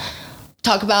to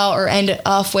talk about or end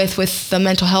off with the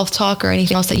mental health talk, or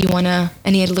anything else that you want to,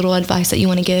 any little advice that you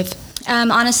want to give?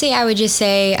 Honestly, I would just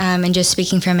say, and just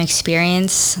speaking from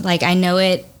experience, I know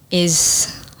it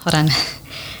is, hold on.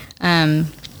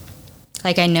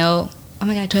 I know, oh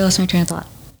my God, I totally lost my train of thought.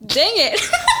 Dang it.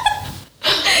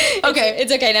 Okay.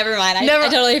 It's okay. Never mind. I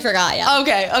totally forgot. Yeah.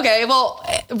 Okay. Well,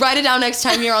 write it down next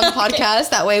time you're on the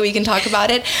podcast. That way we can talk about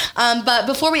it. But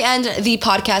before we end the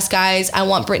podcast, guys, I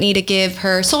want Brittney to give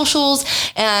her socials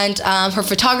and her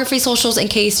photography socials in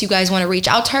case you guys want to reach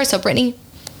out to her. So Brittney.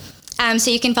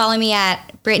 So you can follow me at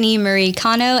Brittney Marie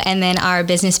Cano, and then our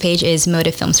business page is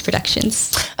Motive Films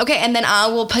Productions. Okay, and then I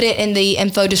will put it in the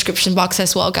info description box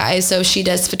as well, guys. So she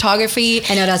does photography.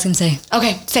 I know what I was going to say.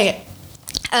 Okay, say it.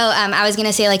 I was going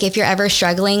to say, if you're ever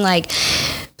struggling,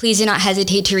 please do not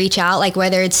hesitate to reach out.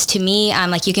 Whether it's to me,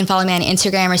 you can follow me on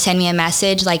Instagram or send me a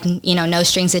message, no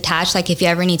strings attached, if you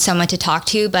ever need someone to talk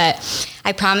to. But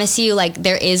I promise you,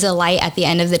 there is a light at the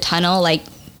end of the tunnel.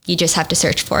 You just have to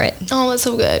search for it. Oh, that's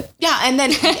so good. Yeah, and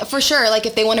then for sure,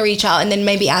 if they want to reach out and then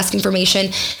maybe ask information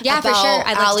about for sure.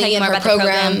 I'd like to tell you more about the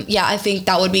program. Yeah, I think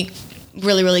that would be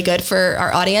really, really good for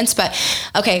our audience. But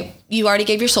okay, you already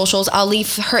gave your socials. I'll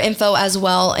leave her info as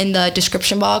well in the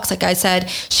description box. Like I said,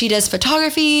 she does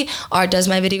photography or does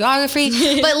my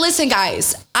videography. But listen,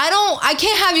 guys, I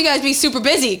can't have you guys be super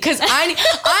busy because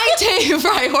I take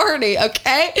priority,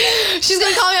 okay? She's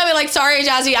going to call me and be like, sorry,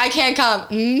 Jazzy, I can't come.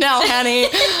 No, honey.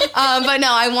 But no,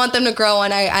 I want them to grow,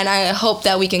 and I hope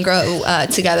that we can grow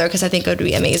together, because I think it would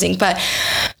be amazing. But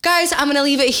guys, I'm going to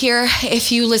leave it here.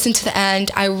 If you listen to the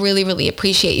end, I really, really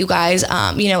appreciate you guys.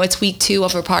 It's week 2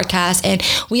 of our podcast, and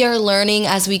we are learning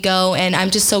as we go, and I'm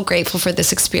just so grateful for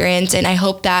this experience, and I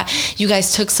hope that you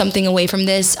guys took something away from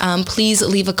this. Please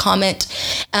leave a comment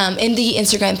in the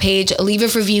Instagram page, leave a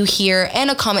review here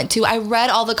and a comment too. I read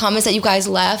all the comments that you guys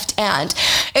left, and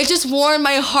it just warmed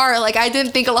my heart. Like, I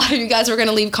didn't think a lot of you guys were going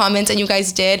to leave comments, and you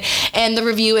guys did. And the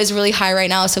review is really high right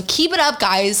now. So keep it up,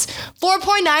 guys.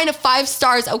 4.9 of 5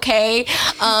 stars, okay?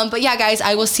 But yeah, guys,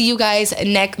 I will see you guys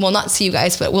not see you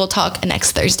guys, but we'll talk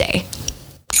next Thursday.